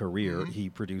music in his career. He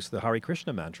produced the Hare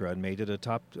Krishna mantra and made it a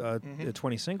top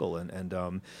 20 single. And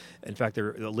in fact,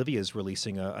 Olivia is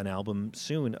releasing an album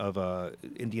soon of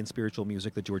Indian spiritual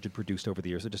music that George had produced over the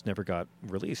years that just never got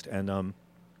released. And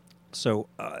so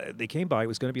they came by. It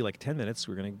was going to be like 10 minutes.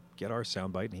 We were going to get our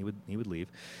soundbite, and he would leave.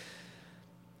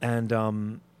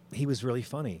 And he was really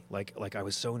funny. Like I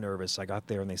was so nervous. I got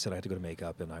there and they said I had to go to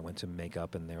makeup, and I went to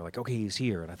makeup, and they were like, "Okay, he's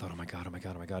here." And I thought, "Oh my god, oh my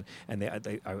god, oh my god!" And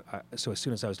so as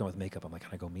soon as I was done with makeup, I'm like,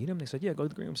 "Can I go meet him?" They said, "Yeah, go to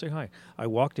the green room, say hi." I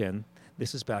walked in.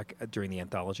 This is back during the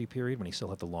anthology period when he still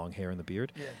had the long hair and the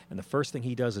beard. Yeah. And the first thing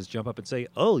he does is jump up and say,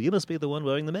 "Oh, you must be the one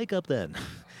wearing the makeup then."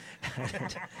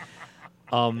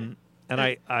 And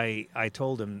I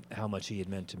told him how much he had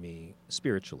meant to me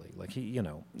spiritually. Like he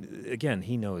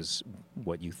knows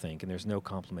what you think, and there's no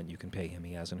compliment you can pay him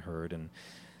he hasn't heard. And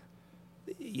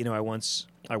I once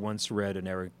read an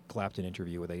Eric Clapton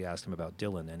interview where they asked him about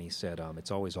Dylan, and he said,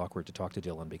 "It's always awkward to talk to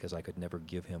Dylan because I could never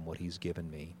give him what he's given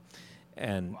me."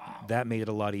 And that made it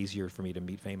a lot easier for me to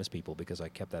meet famous people because I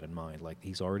kept that in mind. Like,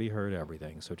 he's already heard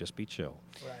everything, so just be chill.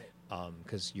 Right.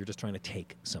 Because you're just trying to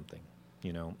take something,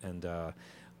 and.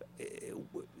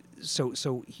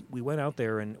 We went out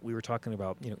there and we were talking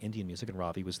about Indian music, and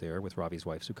Ravi was there with Ravi's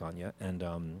wife Sukanya, and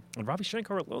Ravi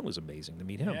Shankar alone was amazing to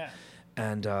meet him. Yeah.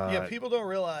 And People don't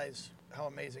realize how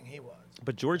amazing he was.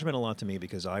 but George meant a lot to me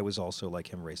because I was also like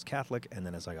him, raised Catholic, and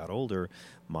then as I got older,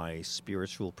 my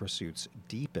spiritual pursuits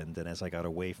deepened, and as I got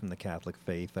away from the Catholic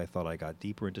faith, I thought I got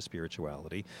deeper into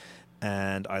spirituality,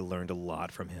 and I learned a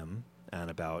lot from him. And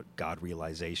about God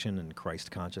realization and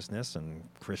Christ consciousness and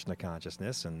Krishna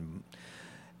consciousness, and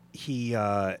he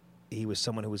was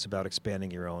someone who was about expanding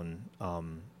your own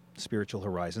spiritual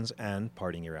horizons and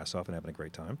partying your ass off and having a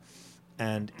great time.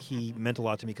 And he meant a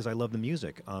lot to me because I love the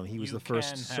music. He was You the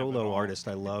first can have it solo all. artist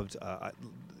I loved.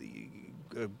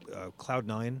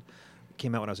 Cloud9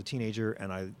 came out when I was a teenager,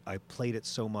 and I played it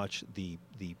so much the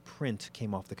print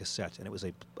came off the cassette, and it was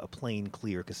a plain,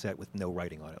 clear cassette with no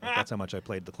writing on it. Like, that's how much I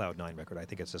played the Cloud9 record. I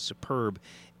think it's a superb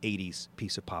 80s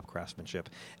piece of pop craftsmanship.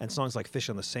 And songs like Fish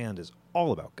on the Sand is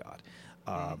all about God.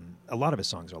 A lot of his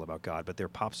songs are all about God, but they're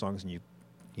pop songs, and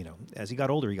as he got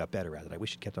older, he got better at it. I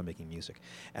wish he kept on making music.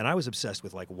 And I was obsessed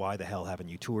with, like, why the hell haven't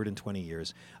you toured in 20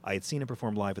 years? I had seen him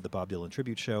perform live at the Bob Dylan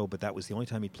Tribute Show, but that was the only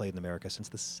time he'd played in America since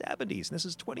the 70s. And this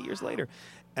is 20 years later.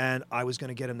 And I was going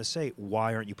to get him to say,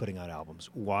 why aren't you putting out albums?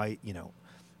 Why,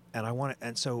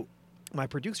 and so my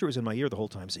producer was in my ear the whole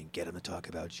time saying, get him to talk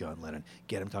about John Lennon,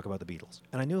 get him to talk about the Beatles.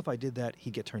 And I knew if I did that,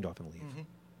 he'd get turned off and leave. Mm-hmm.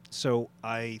 So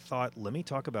I thought, let me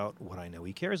talk about what I know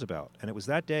he cares about. And it was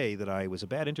that day that I was a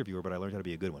bad interviewer, but I learned how to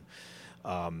be a good one.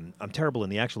 I'm terrible in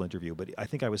the actual interview, but I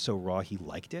think I was so raw he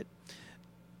liked it.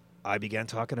 I began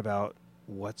talking about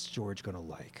what's George going to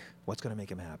like? What's going to make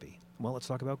him happy? Well, let's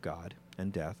talk about God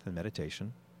and death and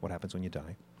meditation, what happens when you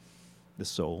die, the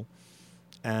soul.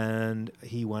 And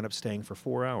he wound up staying for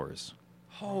 4 hours.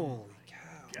 Holy cow.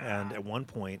 And at one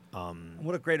point...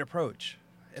 what a great approach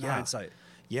in yeah. hindsight.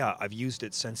 Yeah, I've used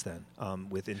it since then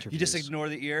with interviews. You just ignore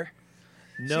the ear.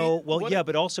 No, See, well, what yeah, if-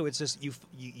 but also it's just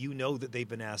you know that they've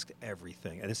been asked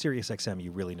everything. And at SiriusXM, you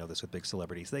really know this with big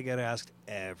celebrities. They get asked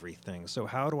everything. So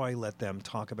how do I let them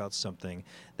talk about something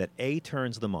that A,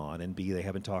 turns them on, and B, they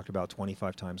haven't talked about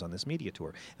 25 times on this media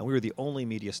tour? And we were the only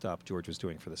media stop George was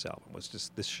doing for this album, was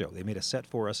just this show. They made a set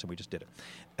for us, and we just did it.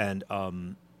 And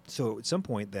so at some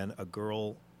point then,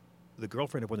 the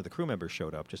girlfriend of one of the crew members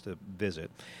showed up just to visit,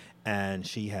 and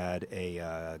she had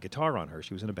a guitar on her.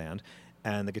 She was in a band.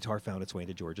 And the guitar found its way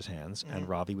into George's hands, and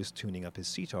Robbie was tuning up his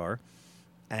sitar,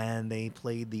 and they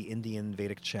played the Indian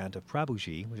Vedic chant of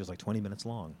Prabhuji, which was like 20 minutes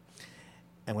long.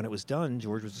 And when it was done,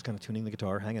 George was just kind of tuning the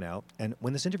guitar, hanging out. And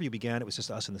when this interview began, it was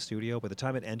just us in the studio. By the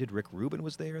time it ended, Rick Rubin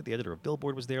was there, the editor of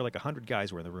Billboard was there, like 100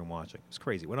 guys were in the room watching. It was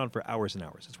crazy. It went on for hours and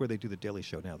hours. It's where they do the Daily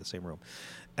Show now, the same room.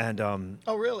 And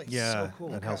Oh, really? yeah, So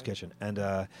cool. at Hell's Okay. Kitchen.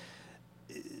 And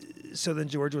so then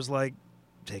George was like,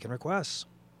 taking requests.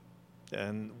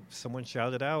 And someone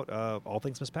shouted out, All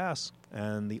Things Must Pass.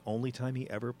 And the only time he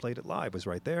ever played it live was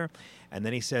right there. And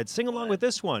then he said, sing along with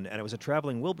this one. And it was a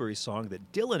Traveling Wilburys song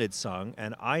that Dylan had sung.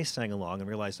 And I sang along and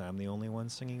realized I'm the only one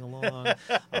singing along.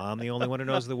 I'm the only one who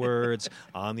knows the words.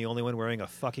 I'm the only one wearing a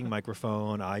fucking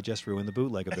microphone. I just ruined the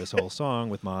bootleg of this whole song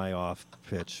with my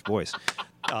off-pitch voice.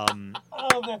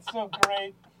 Oh, that's so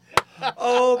great.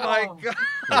 Oh my God!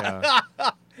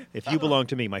 Yeah. If You Belong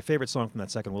to Me, my favorite song from that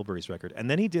second Wilburys record. And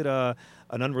then he did an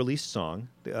unreleased song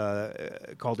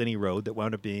called Any Road that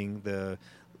wound up being the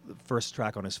first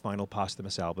track on his final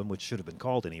posthumous album, which should have been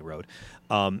called Any Road.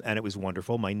 And it was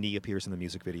wonderful. My knee appears in the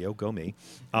music video. Go me.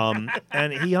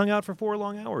 And he hung out for 4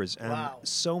 long hours. And Wow.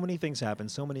 so many things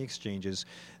happened, so many exchanges.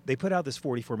 They put out this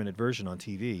 44-minute version on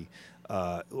TV.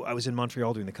 I was in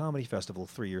Montreal doing the comedy festival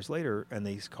 4 years later, and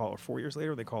they called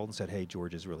and said, "Hey,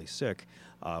 George is really sick.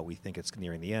 We think it's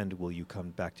nearing the end. Will you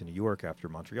come back to New York after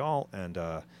Montreal and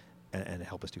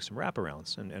help us do some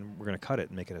wraparounds? And we're going to cut it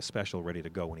and make it a special ready to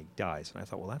go when he dies." And I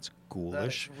thought, well, that's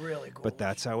ghoulish. That is really ghoulish. But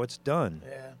that's how it's done.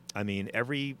 Yeah. I mean,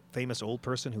 every famous old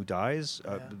person who dies,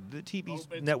 the TV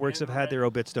Obits networks have in had their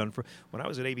already. obits done. For when I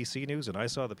was at ABC News and I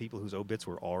saw the people whose obits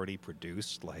were already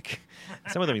produced, like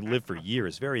some of them lived for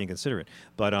years, very inconsiderate.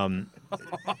 But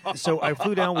so I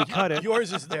flew down, we cut it.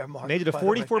 Yours is there, Mark. Made it a by the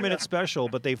way. 44-minute special,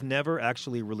 but they've never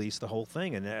actually released the whole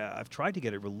thing. And I've tried to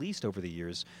get it released over the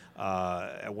years.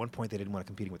 At one point, they didn't want to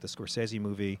compete with the Scorsese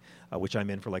movie, which I'm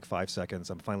in for like 5 seconds.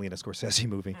 I'm finally in a Scorsese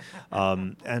movie.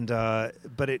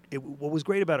 But what was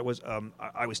great about it was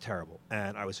I was terrible,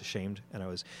 and I was ashamed,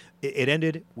 and it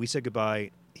ended. We said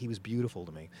goodbye. He was beautiful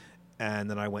to me. And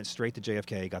then I went straight to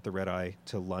JFK, got the red eye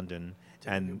to London,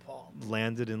 Interview and Paul.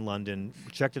 landed in London,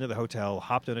 checked into the hotel,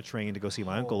 hopped on a train to go see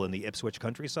my uncle in the Ipswich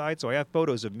countryside. So I have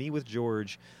photos of me with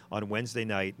George on Wednesday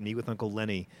night, me with Uncle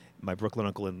Lenny, my Brooklyn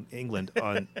uncle in England,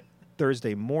 on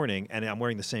Thursday morning, and I'm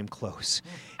wearing the same clothes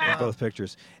in both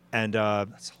pictures. And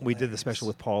we did the special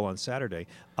with Paul on Saturday.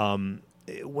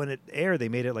 When it aired, they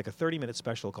made it like a 30-minute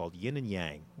special called Yin and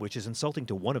Yang, which is insulting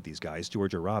to one of these guys,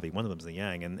 George or Robbie. One of them's the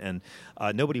Yang, and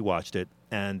nobody watched it,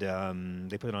 and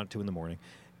they put it on at 2 in the morning.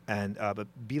 And but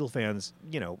Beatle fans,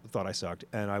 thought I sucked,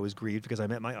 and I was grieved because I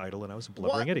met my idol, and I was a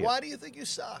blubbering idiot. Why do you think you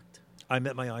sucked? I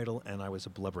met my idol, and I was a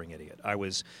blubbering idiot. I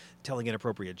was telling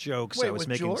inappropriate jokes. Wait, I was with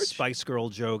making George? Spice Girl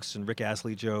jokes and Rick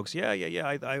Astley jokes. Yeah.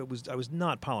 I was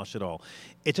not polished at all.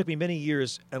 It took me many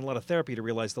years and a lot of therapy to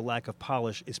realize the lack of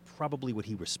polish is probably what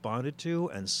he responded to,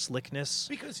 and slickness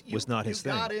Because you, was not you his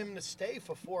got thing. him to stay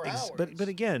for 4 hours. But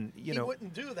again, he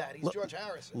wouldn't do that. He's le- George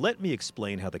Harrison. Let me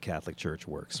explain how the Catholic Church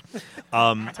works. You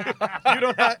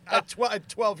don't have at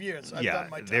 12 years. I've yeah, done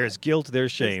my time. there's guilt,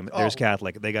 there's shame, there's oh.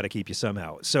 Catholic. They got to keep you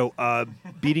somehow. So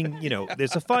beating,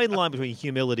 there's a fine line between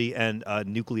humility and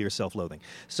nuclear self-loathing.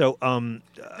 So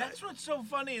That's what's so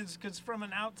funny is because from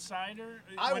an outsider,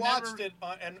 I whenever- watched it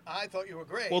and I thought you were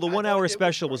great. well, the I thought 1 hour it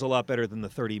special was great. a lot better than the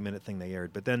 30-minute thing they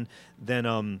aired. But then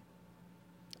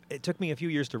it took me a few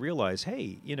years to realize,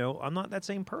 hey, I'm not that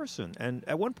same person. And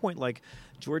at one point, like,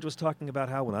 George was talking about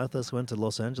how when I first went to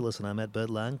Los Angeles and I met Burt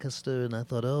Lancaster, and I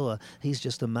thought, he's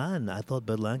just a man. I thought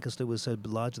Burt Lancaster was a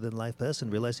larger-than-life person.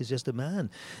 Realized he's just a man.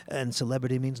 And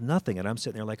celebrity means nothing. And I'm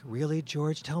sitting there like, really,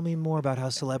 George? Tell me more about how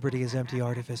celebrity is empty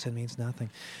artifice and means nothing.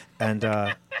 And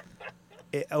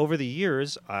over the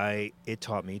years, it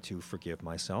taught me to forgive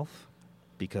myself,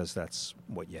 because that's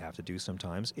what you have to do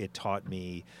sometimes. It taught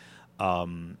me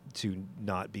to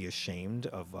not be ashamed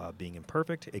of being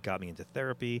imperfect. It got me into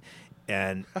therapy,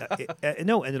 and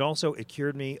it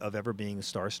cured me of ever being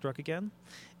starstruck again.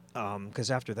 because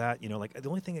after that, like the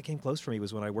only thing that came close for me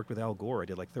was when I worked with Al Gore. I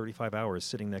did like 35 hours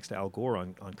sitting next to Al Gore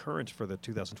on Current for the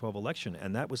 2012 election,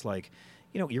 and that was like,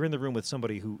 you're in the room with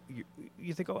somebody who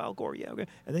you think, oh, Al Gore, yeah, okay,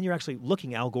 and then you're actually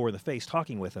looking Al Gore in the face,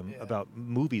 talking with him about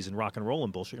movies and rock and roll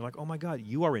and bullshit. You're like, oh my God,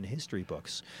 you are in history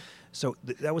books. So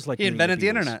that was like He invented the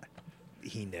internet.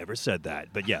 He never said that,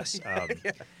 but yes,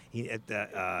 he never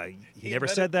invented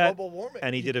said that, global warming.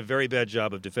 and he did a very bad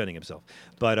job of defending himself.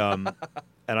 But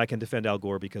and I can defend Al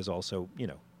Gore because also,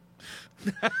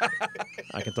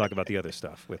 I can talk about the other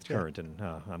stuff with Current, and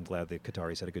I'm glad the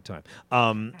Qataris had a good time.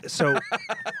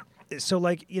 So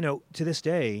like, to this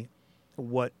day,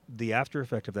 what the after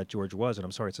effect of that, George, was, and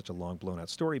I'm sorry it's such a long,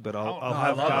 blown-out story, but I'll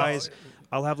have guys,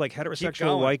 I'll have like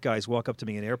heterosexual white guys walk up to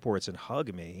me in airports and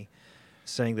hug me,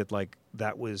 saying that like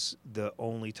that was the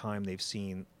only time they've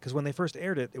seen, because when they first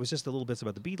aired it, it was just the little bits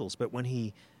about the Beatles, but when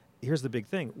here's the big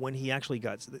thing, when he actually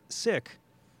got sick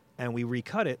and we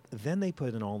recut it, then they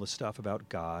put in all the stuff about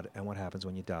God and what happens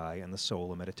when you die and the soul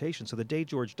and meditation. So the day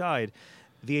George died,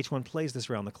 VH1 plays this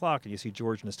around the clock, and you see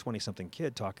George and his 20-something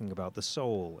kid talking about the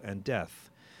soul and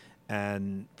death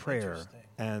and prayer.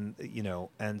 And,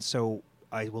 and so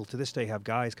I will to this day have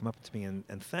guys come up to me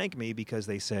and thank me because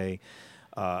they say,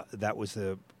 that was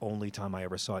the only time I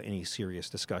ever saw any serious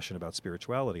discussion about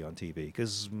spirituality on TV.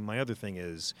 Because my other thing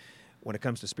is, when it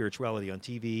comes to spirituality on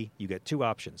TV, you get two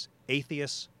options: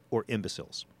 atheists or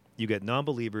imbeciles. You get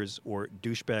non-believers or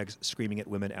douchebags screaming at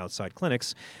women outside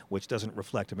clinics, which doesn't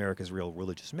reflect America's real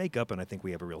religious makeup. And I think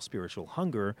we have a real spiritual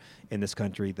hunger in this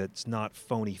country that's not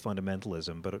phony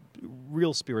fundamentalism, but a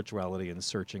real spirituality and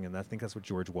searching. And I think that's what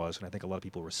George was. And I think a lot of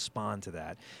people respond to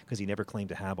that because he never claimed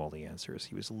to have all the answers.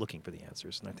 He was looking for the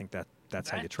answers. And I think that's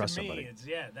how you trust somebody.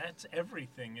 That's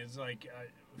everything. Is like,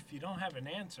 if you don't have an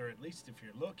answer, at least if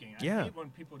you're looking. I hate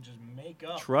when people just make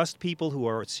up. Trust people who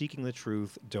are seeking the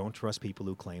truth. Don't trust people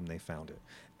who claim they found it.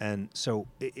 And so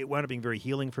it wound up being very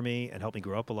healing for me and helped me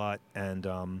grow up a lot. And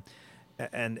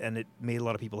it made a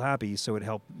lot of people happy. So it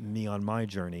helped me on my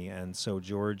journey. And so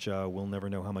George will never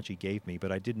know how much he gave me.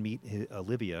 But I did meet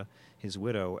Olivia, his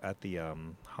widow, at the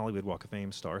Hollywood Walk of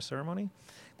Fame star ceremony,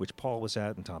 which Paul was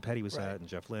at and Tom Petty was at and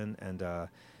Jeff Lynne.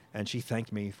 And she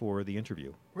thanked me for the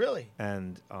interview. Really?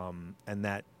 And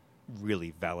that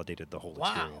really validated the whole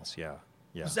experience. Yeah.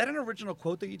 Was that an original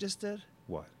quote that you just did?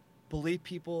 What? Believe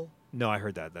people. No, I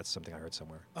heard that. That's something I heard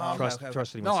somewhere.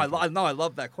 Trust him. No, I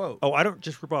love that quote. Oh, I don't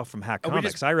just rip off from hack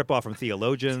comics. I rip off from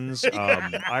theologians.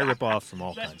 I rip off from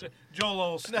all kinds.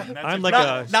 Joel Olstein. I'm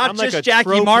like not just like Jackie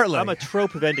trope, Martling. I'm a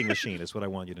trope vending machine. Is what I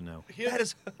want you to know. That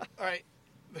is all right.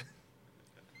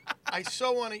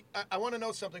 I want to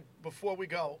know something before we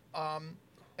go.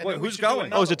 Wait, who's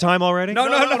going? Oh, is it time already? No.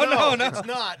 It's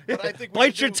not. But I think we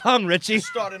Bite should your tongue, Richie.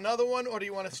 Start another one, or do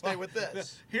you want to stay with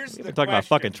this? Here's the We're talking about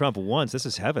fucking Trump once. This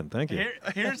is heaven. Thank you.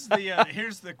 Here's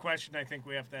the question I think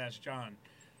we have to ask John.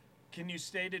 Can you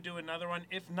stay to do another one?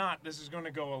 If not, this is going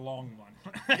to go a long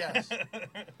one. Yes.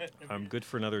 I'm good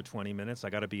for another 20 minutes. I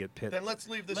got to be at Pitt. Then let's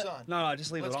leave this on. No,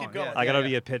 just leave Let's it on. keep going. I got to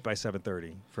be at Pitt by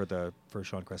 7:30 for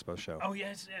Sean Crespo's show. Oh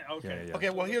yes, yeah, okay. Yeah.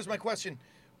 Okay, well, here's my question.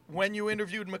 When you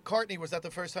interviewed McCartney, was that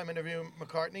the first time interviewing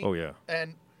McCartney? Oh, yeah.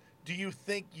 And do you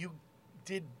think you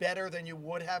did better than you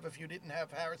would have if you didn't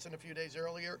have Harrison a few days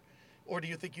earlier? Or do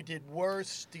you think you did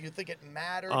worse? Do you think it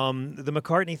mattered? The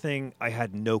McCartney thing, I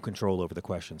had no control over the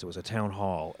questions. It was a town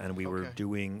hall, and we were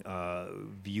doing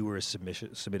viewer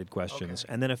submitted questions.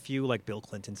 And then a few, like Bill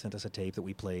Clinton sent us a tape that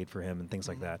we played for him and things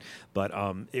like that. But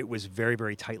it was very,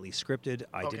 very tightly scripted.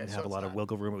 I didn't have a lot of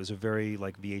wiggle room. It was a very,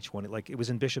 like, VH1. Like, it was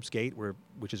in Bishopsgate,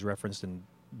 which is referenced in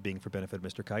Being for Benefit of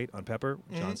Mr. Kite on Pepper.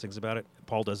 John sings about it.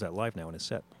 Paul does that live now in his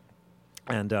set.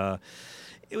 And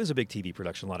it was a big TV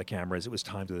production, a lot of cameras. It was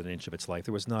timed within an inch of its life.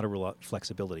 There was not a real lot of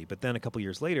flexibility. But then a couple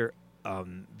years later,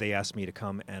 they asked me to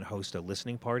come and host a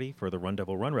listening party for the Run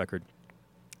Devil Run record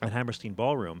at Hammerstein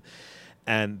Ballroom.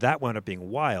 And that wound up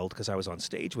being wild because I was on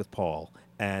stage with Paul.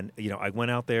 And, I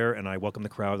went out there and I welcomed the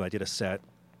crowd and I did a set.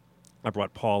 I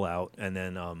brought Paul out, and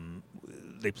then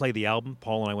they played the album.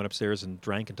 Paul and I went upstairs and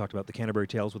drank and talked about the Canterbury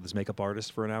Tales with his makeup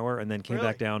artist for an hour, and then came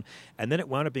back down. And then it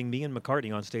wound up being me and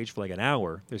McCartney on stage for like an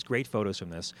hour. There's great photos from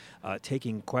this,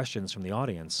 taking questions from the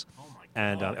audience. Oh my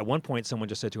God. And at one point, someone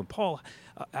just said to him, "Paul,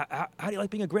 how do you like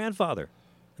being a grandfather?"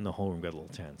 And the whole room got a little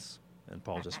tense. And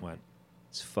Paul just went,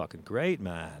 "It's fucking great,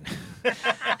 man."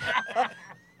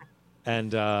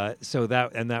 And so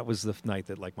that was the night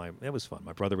that it was fun.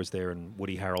 My brother was there, and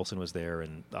Woody Harrelson was there,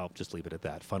 and I'll just leave it at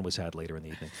that. Fun was had later in the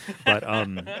evening, but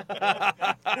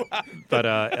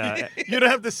You don't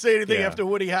have to say anything Yeah. after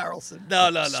Woody Harrelson.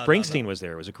 No. Springsteen was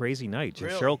there. It was a crazy night.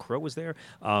 Really? Sheryl Crow was there,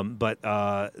 but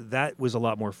that was a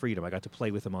lot more freedom. I got to play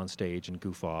with him on stage and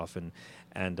goof off, and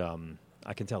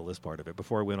I can tell this part of it.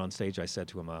 Before I went on stage, I said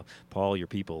to him, Paul, your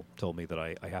people told me that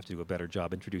I have to do a better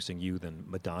job introducing you than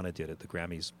Madonna did at the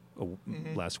Grammys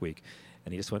last week.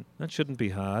 And he just went, that shouldn't be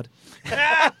hard.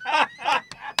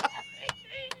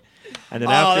 And then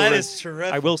afterwards, that is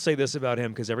terrific. I will say this about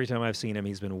him, because every time I've seen him,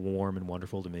 he's been warm and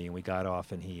wonderful to me. And we got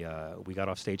off, and we got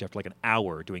off stage after like an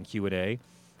hour doing Q&A.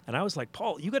 And I was like,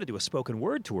 Paul, you got to do a spoken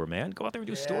word tour, man. Go out there and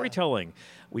do storytelling.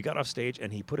 We got off stage,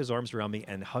 and he put his arms around me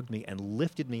and hugged me and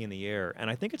lifted me in the air. And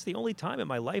I think it's the only time in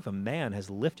my life a man has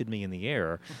lifted me in the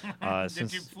air.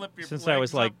 Did you flip your since I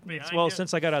was legs like, up behind well, you?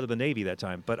 since I got out of the Navy that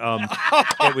time. But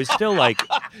it was still like,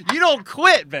 You don't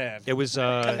quit, man. it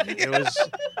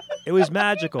was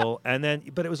magical, and then,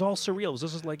 but it was all surreal.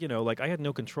 This is like, like I had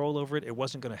no control over it. It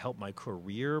wasn't going to help my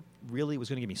career, really. It was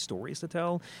going to give me stories to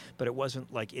tell, but it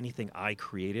wasn't like anything I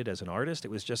created as an artist.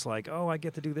 It was just like, oh, I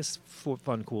get to do this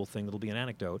fun, cool thing that'll be an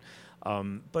anecdote.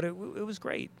 But it was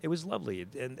great. It was lovely,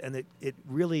 and it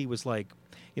really was like,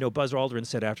 Buzz Aldrin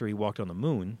said after he walked on the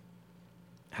moon,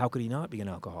 how could he not be an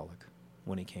alcoholic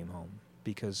when he came home?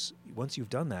 Because once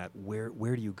you've done that, where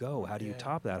do you go? How do you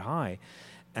top that high?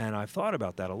 And I've thought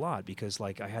about that a lot, because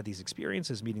like I had these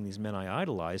experiences meeting these men I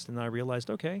idolized, and I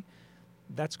realized, okay,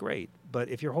 that's great. But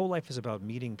if your whole life is about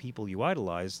meeting people you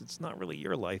idolize, it's not really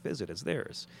your life, is it? It's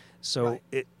theirs. So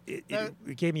it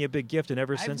gave me a big gift, and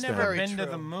ever since I've never then, been to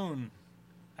the moon.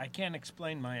 I can't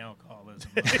explain my alcoholism.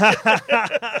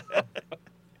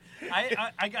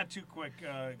 I got two quick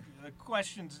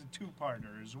questions,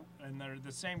 two-parters, and they're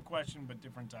the same question but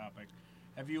different topic.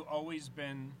 Have you always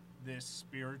been this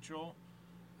spiritual?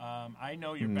 I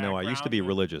know your background. no, I used to be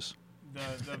religious.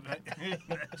 But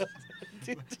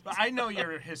I know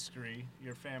your history,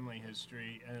 your family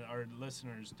history, and our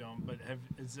listeners don't. But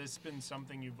has this been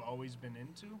something you've always been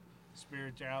into,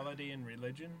 spirituality and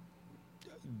religion?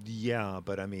 Yeah,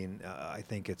 but I mean, I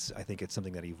think it's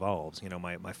something that evolves.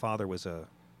 My father was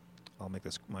I'll make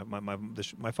this.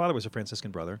 My father was a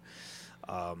Franciscan brother.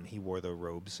 He wore the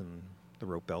robes and the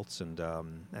rope belts and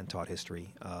taught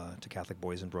history to Catholic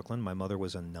boys in Brooklyn. My mother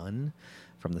was a nun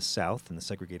from the South, in the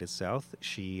segregated South.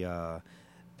 She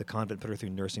the convent put her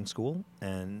through nursing school,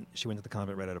 and she went to the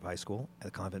convent right out of high school. And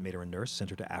the convent made her a nurse,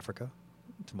 sent her to Africa,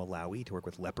 to Malawi, to work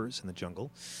with lepers in the jungle.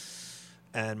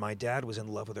 And my dad was in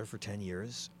love with her for 10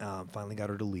 years, finally got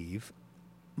her to leave.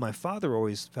 My father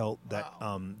always felt that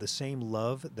the same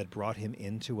love that brought him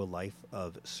into a life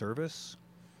of service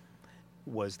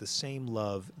was the same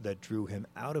love that drew him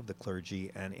out of the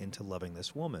clergy and into loving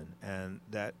this woman. And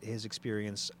that his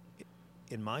experience,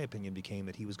 in my opinion, became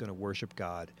that he was going to worship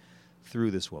God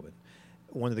through this woman.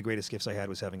 One of the greatest gifts I had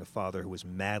was having a father who was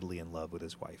madly in love with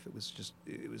his wife.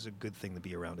 It was a good thing to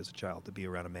be around as a child, to be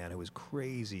around a man who was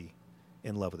crazy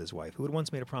in love with his wife, who had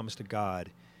once made a promise to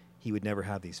God he would never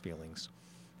have these feelings,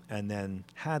 and then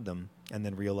had them, and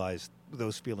then realized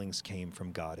those feelings came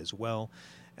from God as well.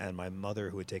 And my mother,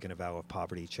 who had taken a vow of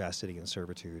poverty, chastity, and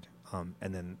servitude,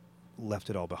 and then left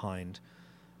it all behind.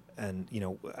 And,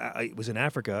 I was in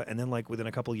Africa, and then, like, within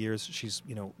a couple of years, she's,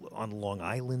 on Long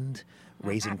Island,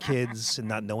 raising kids and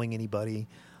not knowing anybody.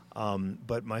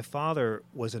 But my father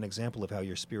was an example of how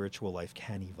your spiritual life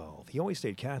can evolve. He always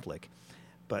stayed Catholic,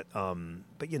 but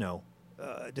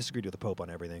disagreed with the Pope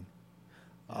on everything.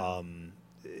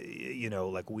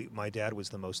 My dad was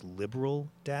the most liberal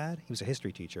dad. He was a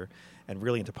history teacher and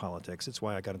really into politics. It's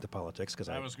why I got into politics, because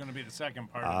That was going to be the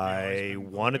second part. I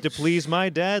wanted to please my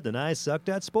dad, and I sucked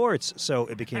at sports. So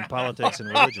it became politics and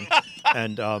religion.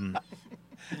 And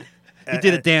He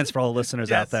did a dance for all the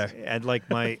listeners out there. and like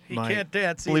my He can't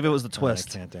dance. I believe it either. was the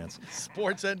twist. I can't dance.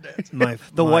 Sports and dance.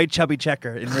 The white chubby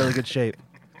checker in really good shape.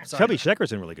 Chubby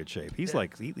Checker's in really good shape. He's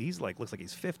like he's like looks like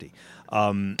he's 50.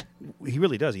 He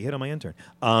really does. He hit on my intern.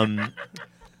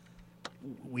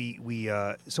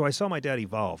 So I saw my dad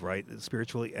evolve, right,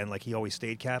 spiritually, and like he always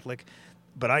stayed Catholic.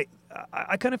 But I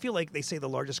kind of feel like they say the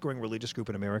largest growing religious group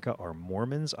in America are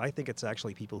Mormons. I think it's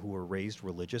actually people who were raised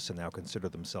religious and now consider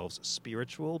themselves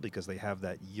spiritual because they have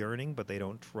that yearning, but they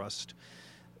don't trust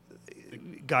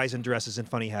guys in dresses and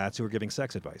funny hats who are giving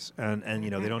sex advice. And they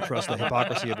don't trust the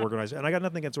hypocrisy of organized. And I got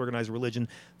nothing against organized religion.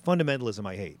 Fundamentalism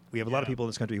I hate. We have a lot of people in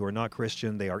this country who are not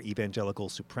Christian. They are evangelical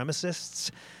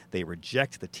supremacists. They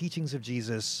reject the teachings of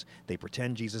Jesus. They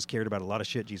pretend Jesus cared about a lot of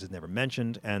shit Jesus never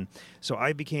mentioned. And so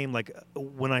I became like,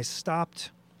 when I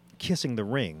stopped kissing the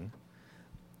ring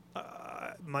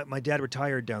my dad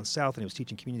retired down south, and he was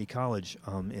teaching community college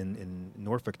in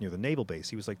Norfolk near the naval base.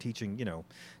 He was like teaching,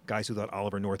 guys who thought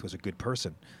Oliver North was a good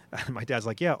person. And my dad's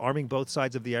like, yeah, arming both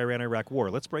sides of the Iran-Iraq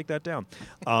war. Let's break that down.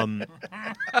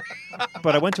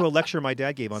 But I went to a lecture my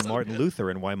dad gave on Martin Luther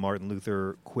and why Martin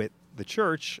Luther quit the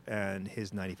church and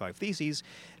his 95 Theses.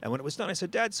 And when it was done, I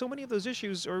said, Dad, so many of those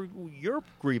issues are your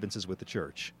grievances with the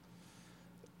church.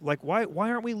 Like, why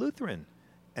aren't we Lutheran?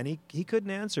 And he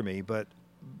couldn't answer me, but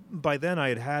by then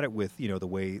I had it with, the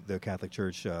way the Catholic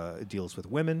Church deals with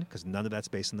women, because none of that's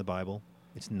based in the Bible.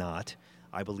 It's not.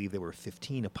 I believe there were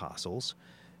 15 apostles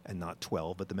and not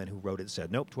 12, but the men who wrote it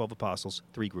said, nope, 12 apostles,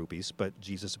 3 groupies, but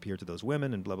Jesus appeared to those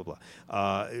women and blah, blah,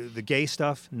 blah. The gay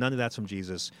stuff, none of that's from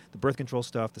Jesus. The birth control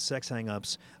stuff, the sex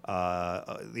hang-ups,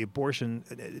 the abortion,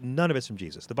 none of it's from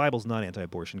Jesus. The Bible's not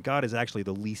anti-abortion. God is actually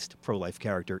the least pro-life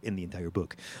character in the entire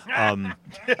book.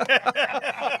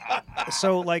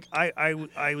 So,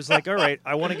 I was like, all right,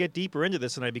 I want to get deeper into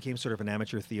this, and I became sort of an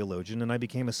amateur theologian, and I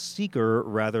became a seeker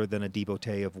rather than a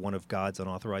devotee of one of God's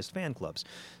unauthorized fan clubs.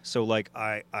 So,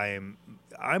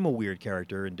 I'm a weird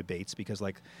character in debates because,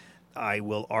 I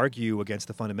will argue against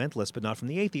the fundamentalists, but not from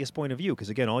the atheist point of view. Because,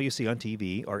 again, all you see on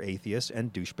TV are atheists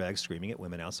and douchebags screaming at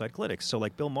women outside clinics. So,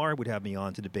 Bill Maher would have me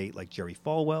on to debate, Jerry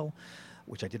Falwell,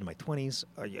 which I did in my 20s,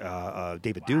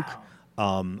 David Duke.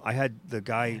 I had the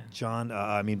guy,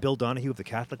 Bill Donahue of the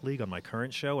Catholic League on my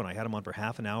current show, and I had him on for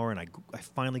half an hour, and I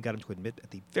finally got him to admit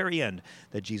at the very end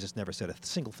that Jesus never said a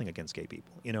single thing against gay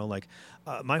people.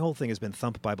 My whole thing has been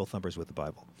thump Bible thumpers with the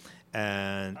Bible.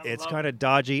 And it's kind of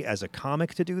dodgy as a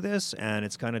comic to do this, and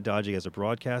it's kind of dodgy as a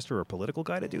broadcaster or political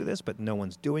guy to do this, but no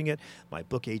one's doing it. My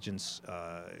book agents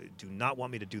do not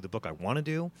want me to do the book I want to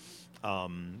do.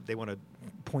 They want a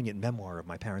poignant memoir of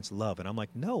my parents' love, and I'm like,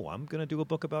 no, I'm going to do a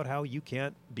book about how you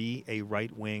can't be a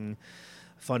right-wing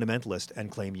fundamentalist and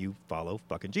claim you follow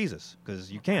fucking Jesus,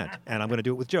 because you can't, and I'm going to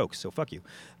do it with jokes, so fuck you,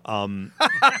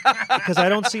 because I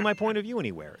don't see my point of view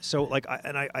anywhere. So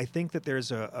I think that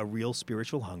there's a real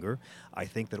spiritual hunger. I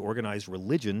think that organized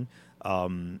religion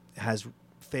has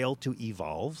failed to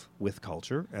evolve with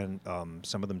culture, and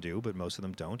some of them do, but most of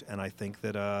them don't. And I think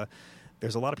that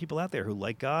there's a lot of people out there who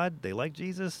like God, they like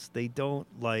Jesus, they don't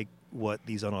like what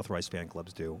these unauthorized fan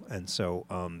clubs do. And so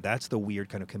that's the weird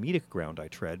kind of comedic ground I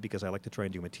tread, because I like to try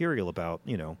and do material about,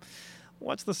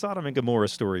 what's the Sodom and Gomorrah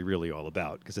story really all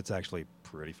about? Because it's actually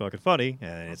pretty fucking funny.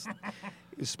 And it's,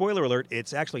 spoiler alert,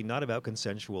 it's actually not about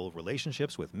consensual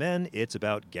relationships with men. It's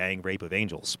about gang rape of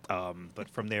angels. But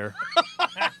from there,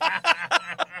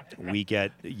 we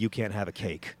get, you can't have a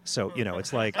cake. So,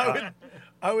 it's like...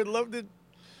 I would love to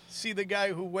see the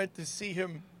guy who went to see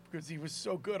him because he was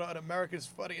so good on America's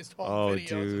Funniest Home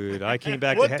Videos. Oh, dude, I came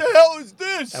back. What the hell is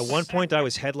this? At one point, I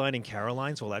was headlining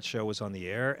Caroline's while that show was on the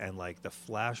air, and the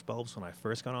flash bulbs when I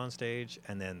first got on stage,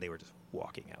 and then they were just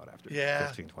walking out after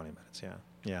 15, 20 minutes.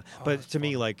 Yeah. But to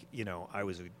me, I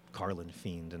was a Carlin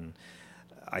fiend, and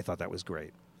I thought that was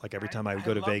great. Every time I would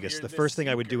go to Vegas, the first thing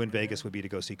I would do in Vegas would be to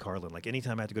go see Carlin.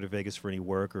 Anytime I had to go to Vegas for any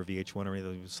work or VH1 or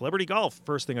anything, celebrity golf,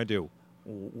 first thing I do.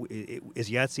 Is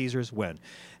he at Caesars? When?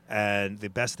 And the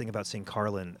best thing about seeing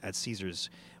Carlin at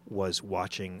Caesars was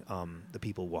watching the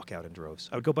people walk out in droves.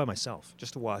 I would go by myself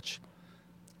just to watch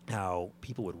how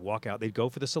people would walk out. They'd go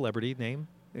for the celebrity name.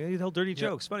 He'd tell dirty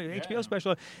jokes, funny, HBO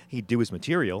special. He'd do his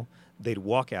material. They'd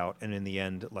walk out, and in the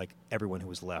end, everyone who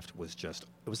was left was just,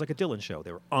 it was like a Dylan show.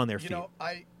 They were on their feet.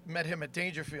 I met him at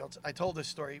Dangerfields. I told this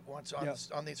story once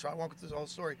on these, so I won't go through the whole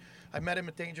story. I met him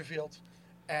at Dangerfields,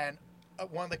 and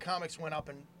one of the comics went up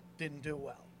and didn't do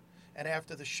well. And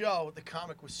after the show, the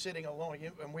comic was sitting alone,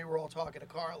 and we were all talking to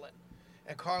Carlin.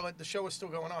 And Carlin, the show was still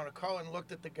going on, and Carlin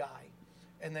looked at the guy,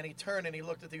 and then he turned and he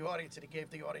looked at the audience, and he gave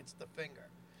the audience the finger.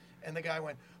 And the guy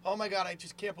went, "Oh my God, I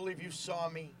just can't believe you saw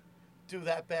me do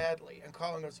that badly." And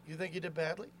Carlin goes, "You think you did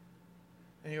badly?"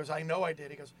 And he goes, "I know I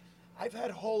did." He goes, "I've had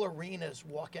whole arenas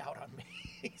walk out on me."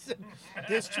 He said,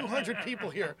 "There's 200 people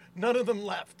here. None of them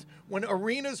left. When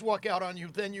arenas walk out on you,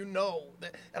 then you know."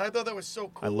 And I thought that was so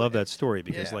cool. I love that story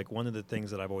because, one of the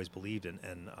things that I've always believed in,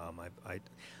 and I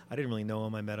didn't really know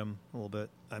him. I met him a little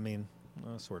bit.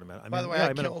 Sort of met him. By the way,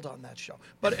 I killed on that show.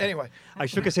 But anyway. I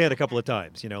shook his hand a couple of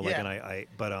times, and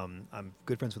I'm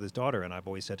good friends with his daughter, and I've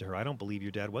always said to her, I don't believe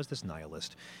your dad was this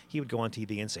nihilist. He would go on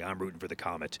TV and say, I'm rooting for the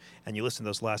Comet. And you listen to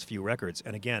those last few records,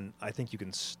 and again, I think you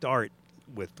can start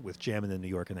with Jammin' in New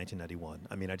York in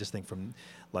 1991. I just think from,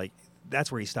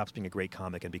 that's where he stops being a great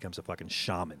comic and becomes a fucking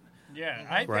shaman. Yeah,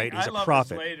 I think Right? He's I a love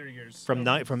prophet. His later years. From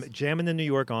jamming in New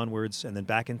York onwards, and then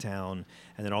back in town,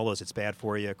 and then all those "It's Bad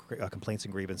for You," complaints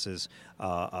and grievances,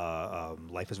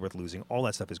 "Life is Worth Losing," all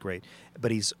that stuff is great.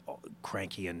 But he's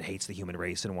cranky and hates the human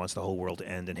race and wants the whole world to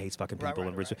end and hates fucking people.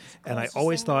 And I Closest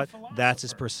always thing to a thought that's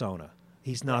his philosopher. persona.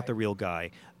 He's not the real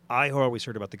guy. I always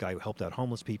heard about the guy who helped out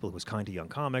homeless people, who was kind to young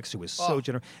comics, who was so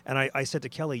generous. And I said to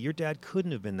Kelly, your dad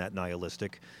couldn't have been that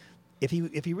nihilistic. If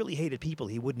he really hated people,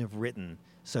 he wouldn't have written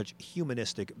such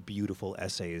humanistic, beautiful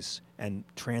essays and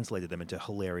translated them into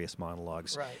hilarious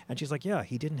monologues. Right. And she's like, yeah,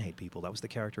 he didn't hate people. That was the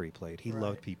character he played. He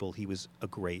loved people. He was a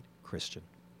great Christian.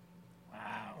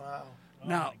 Wow.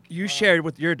 Now, you shared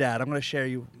with your dad. I'm going to share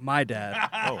you my dad.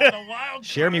 The wild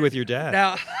Share me card. with your dad.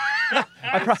 Now,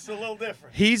 It's a little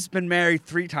different. he's been married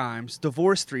 3 times,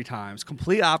 divorced 3 times,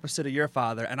 complete opposite of your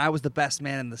father, and I was the best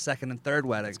man in the second and third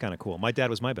wedding. It's kind of cool. My dad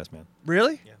was my best man.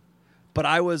 Really? Yeah. But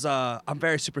I'm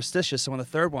very superstitious, so when the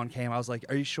third one came, I was like,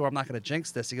 are you sure I'm not going to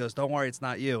jinx this? He goes, don't worry, it's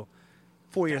not you.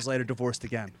 4 years later, divorced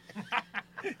again.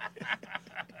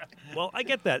 Well, I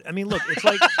get that. I mean, look, it's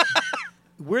like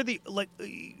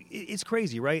it's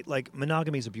crazy, right? Like,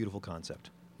 monogamy is a beautiful concept.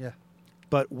 Yeah.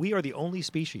 But we are the only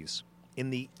species in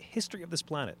the history of this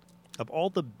planet, of all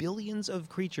the billions of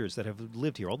creatures that have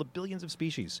lived here, all the billions of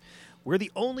species, we're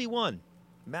the only one,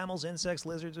 mammals, insects,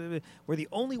 lizards, we're the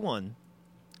only one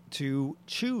to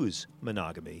choose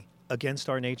monogamy against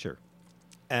our nature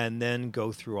and then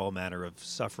go through all manner of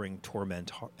suffering,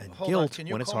 torment, and Hold on, guilt can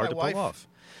you when it's call hard my to pull wife?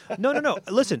 off. No.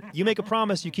 Listen, you make a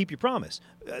promise, you keep your promise.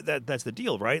 That's the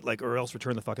deal, right? Like, or else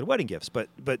return the fucking wedding gifts. But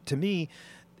to me,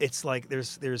 it's like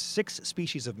there's 6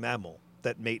 species of mammal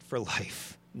that mate for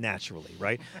life naturally,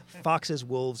 right? Foxes,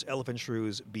 wolves, elephant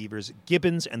shrews, beavers,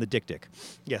 gibbons, and the dik-dik.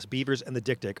 Yes, beavers and the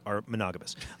dik-dik are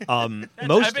monogamous. I've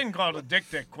been called a dick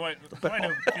quite a few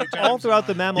times. All throughout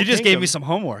the in my life. mammal You just kingdom, gave me some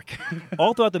homework.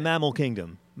 all throughout the mammal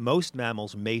kingdom, most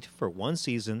mammals mate for 1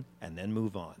 season and then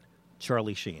move on.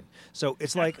 Charlie Sheen. So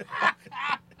it's like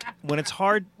when it's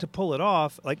hard to pull it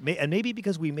off, and maybe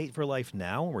because we mate for life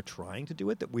now and we're trying to do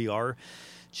it, that we are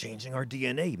changing our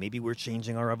DNA. Maybe we're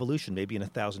changing our evolution. Maybe in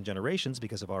 1,000 generations,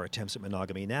 because of our attempts at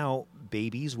monogamy now,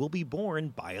 babies will be born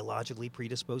biologically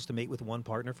predisposed to mate with one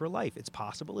partner for life. It's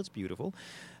possible. It's beautiful.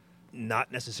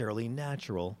 Not necessarily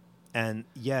natural. And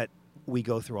yet we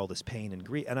go through all this pain and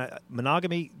grief. And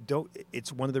monogamy,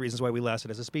 it's one of the reasons why we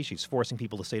lasted as a species. Forcing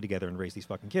people to stay together and raise these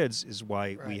fucking kids is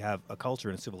why we have a culture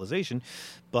and a civilization.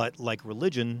 But like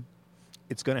religion,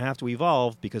 it's going to have to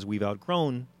evolve because we've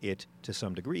outgrown it to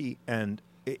some degree. And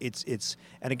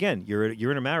and again,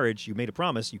 you're in a marriage, you made a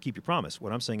promise, you keep your promise.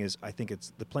 What I'm saying is, I think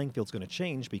the playing field's going to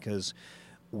change because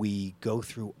we go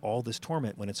through all this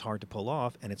torment when it's hard to pull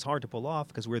off, and it's hard to pull off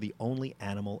because we're the only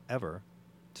animal ever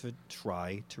to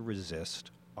try to resist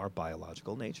our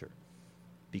biological nature,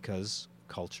 because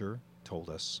culture told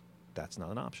us that's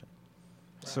not an option.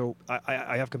 Right. So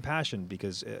I have compassion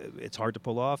because it's hard to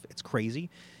pull off. It's crazy.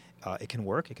 It can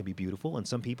work. It can be beautiful. And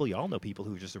some people, y'all know people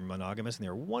who just are monogamous and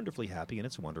they're wonderfully happy, and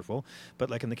it's wonderful.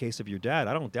 But like in the case of your dad,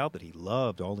 I don't doubt that he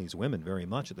loved all these women very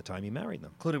much at the time he married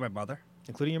them. Including my mother.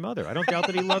 Including your mother. I don't doubt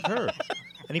that he loved her.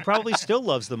 And he probably still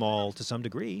loves them all to some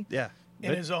degree. Yeah.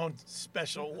 In his own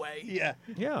special way. Yeah.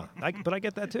 Yeah, but I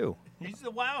get that too. He's the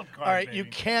wild card. All right, baby. you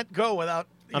can't go without.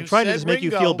 I'm trying to just make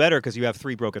you feel better because you have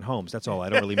 3 broken homes. That's all. I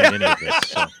don't really mean any of this.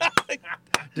 So.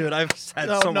 Dude, I've had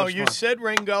No, so no, much you fun. said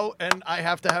Ringo, and I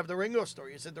have to have the Ringo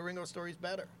story. You said the Ringo story's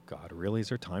better. God, really? Is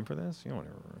there time for this? You don't.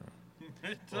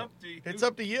 It's up to you. It's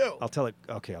up to you. I'll tell it.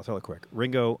 Okay, I'll tell it quick.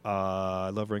 Ringo.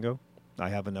 I love Ringo. I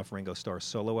have enough Ringo Starr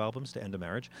solo albums to end a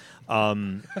marriage.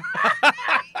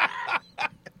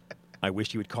 I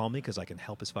wish you would call me because I can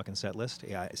help his fucking set list.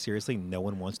 Yeah, seriously, no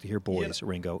one wants to hear boys,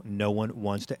 Ringo. No one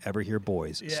wants to ever hear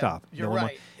boys. Yeah, Stop. you're no one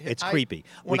right. It's creepy.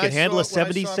 We when can I handle a saw- when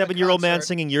I saw him at 77-year-old man concert-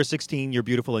 singing "You're 16, You're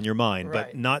Beautiful and You're Mine," but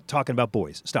Right. not talking about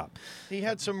boys. Stop. He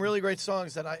had some really great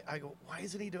songs that I go, why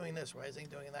isn't he doing this? Why isn't he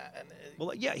doing that? And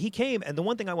Well, yeah, he came, and the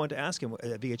one thing I wanted to ask him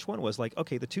at VH1 was like,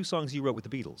 okay, the 2 songs you wrote with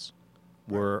the Beatles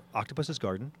were "Octopus's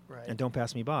Garden" Right. and "Don't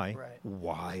Pass Me By." Right.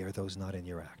 Why are those not in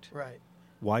your act? right.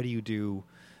 Why do you do,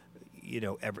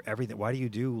 everything? Why do you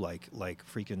do like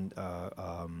freaking?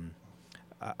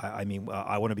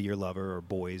 I want to be your lover, or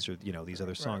boys, or these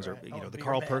other songs, right. or I Wanna the Be Your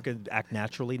Carl Man. Perkins "Act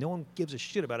Naturally." No one gives a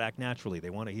shit about "Act Naturally." They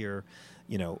want to hear,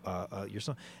 your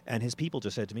song. And his people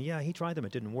just said to me, "Yeah, he tried them,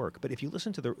 it didn't work." But if you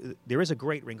listen to there is a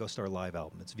great Ringo Starr live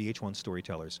album. It's VH1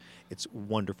 Storytellers. It's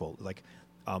wonderful. Like,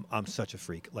 I'm such a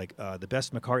freak. Like the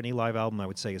best McCartney live album, I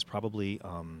would say, is probably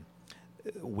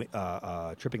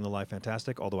Tripping the Live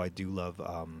Fantastic, although I do love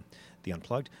the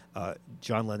Unplugged.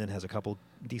 John Lennon has a couple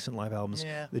decent live albums.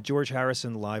 Yeah. The George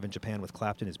Harrison live in Japan with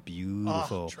Clapton is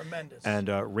beautiful. Oh, tremendous. And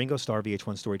Ringo Starr,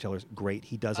 VH1 Storyteller's great.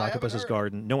 He does I haven't Octopus's heard.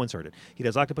 Garden. No one's heard it. He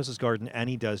does Octopus's Garden, and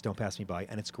he does Don't Pass Me By,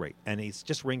 and it's great. And it's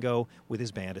just Ringo with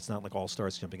his band. It's not like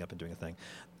all-stars jumping up and doing a thing.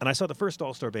 And I saw the first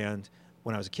all-star band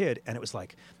when I was a kid, and it was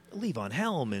like Levon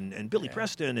Helm and Billy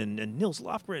Preston and Nils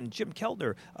Lofgren, Jim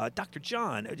Keltner, Dr.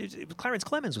 John. Clarence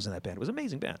Clemens was in that band. It was an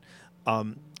amazing band.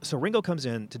 So Ringo comes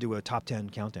in to do a top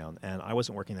 10 countdown, and I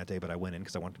wasn't working that day, but I went in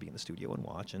because I wanted to be in the studio and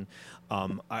watch. And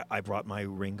I brought my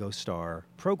Ringo Starr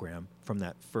program from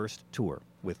that first tour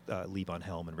with Levon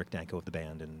Helm and Rick Danko of the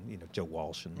band, and Joe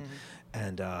Walsh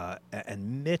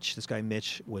and Mitch. This guy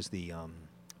Mitch was the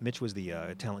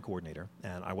talent coordinator,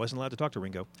 and I wasn't allowed to talk to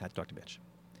Ringo. Had to talk to Mitch.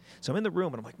 So I'm in the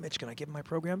room, and I'm like, Mitch, can I give him my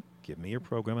program? Give me your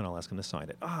program, and I'll ask him to sign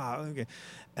it. Okay.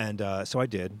 And so I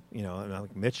did. And I'm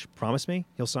like, Mitch, promise me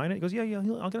he'll sign it? He goes, yeah,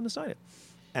 I'll get him to sign it.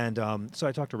 And so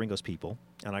I talked to Ringo's people,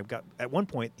 and at one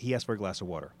point, he asked for a glass of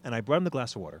water. And I brought him the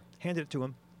glass of water, handed it to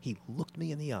him. He looked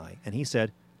me in the eye, and he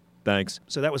said, thanks.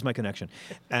 So that was my connection.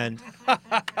 And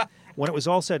when it was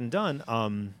all said and done,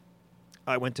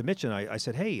 I went to Mitch, and I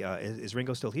said, hey, is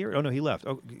Ringo still here? Oh, no, he left.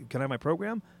 Oh, can I have my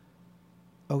program?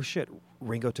 Oh, shit,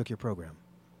 Ringo took your program.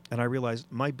 And I realized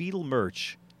my Beatle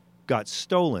merch got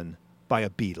stolen by a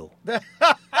Beatle.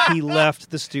 He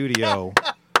left the studio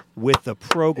with the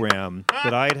program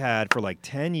that I'd had for like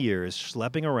 10 years,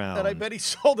 schlepping around. And I bet he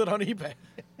sold it on eBay.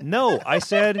 No, I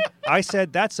said I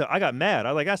got mad.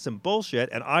 I was like, that's some bullshit,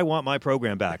 and I want my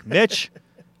program back. Mitch,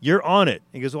 you're on it.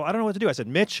 He goes, well, I don't know what to do. I said,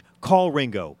 Mitch, call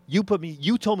Ringo. You told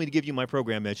me to give you my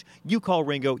program, Mitch. You call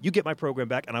Ringo, you get my program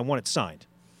back, and I want it signed.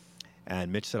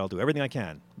 And Mitch said, I'll do everything I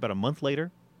can. About a month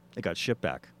later, it got shipped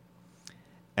back.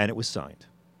 And it was signed.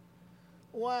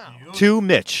 Wow. To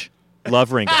Mitch.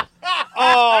 Love Ringo.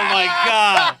 Oh, my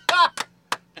God.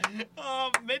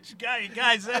 Oh, Mitch,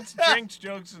 guys, that's Drinks,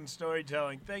 Jokes, and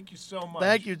Storytelling. Thank you so much.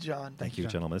 Thank you, John. Thank you,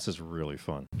 gentlemen. This is really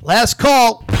fun. Last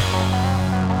call.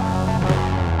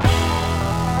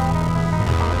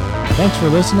 Thanks for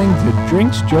listening to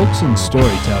Drinks, Jokes, and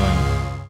Storytelling.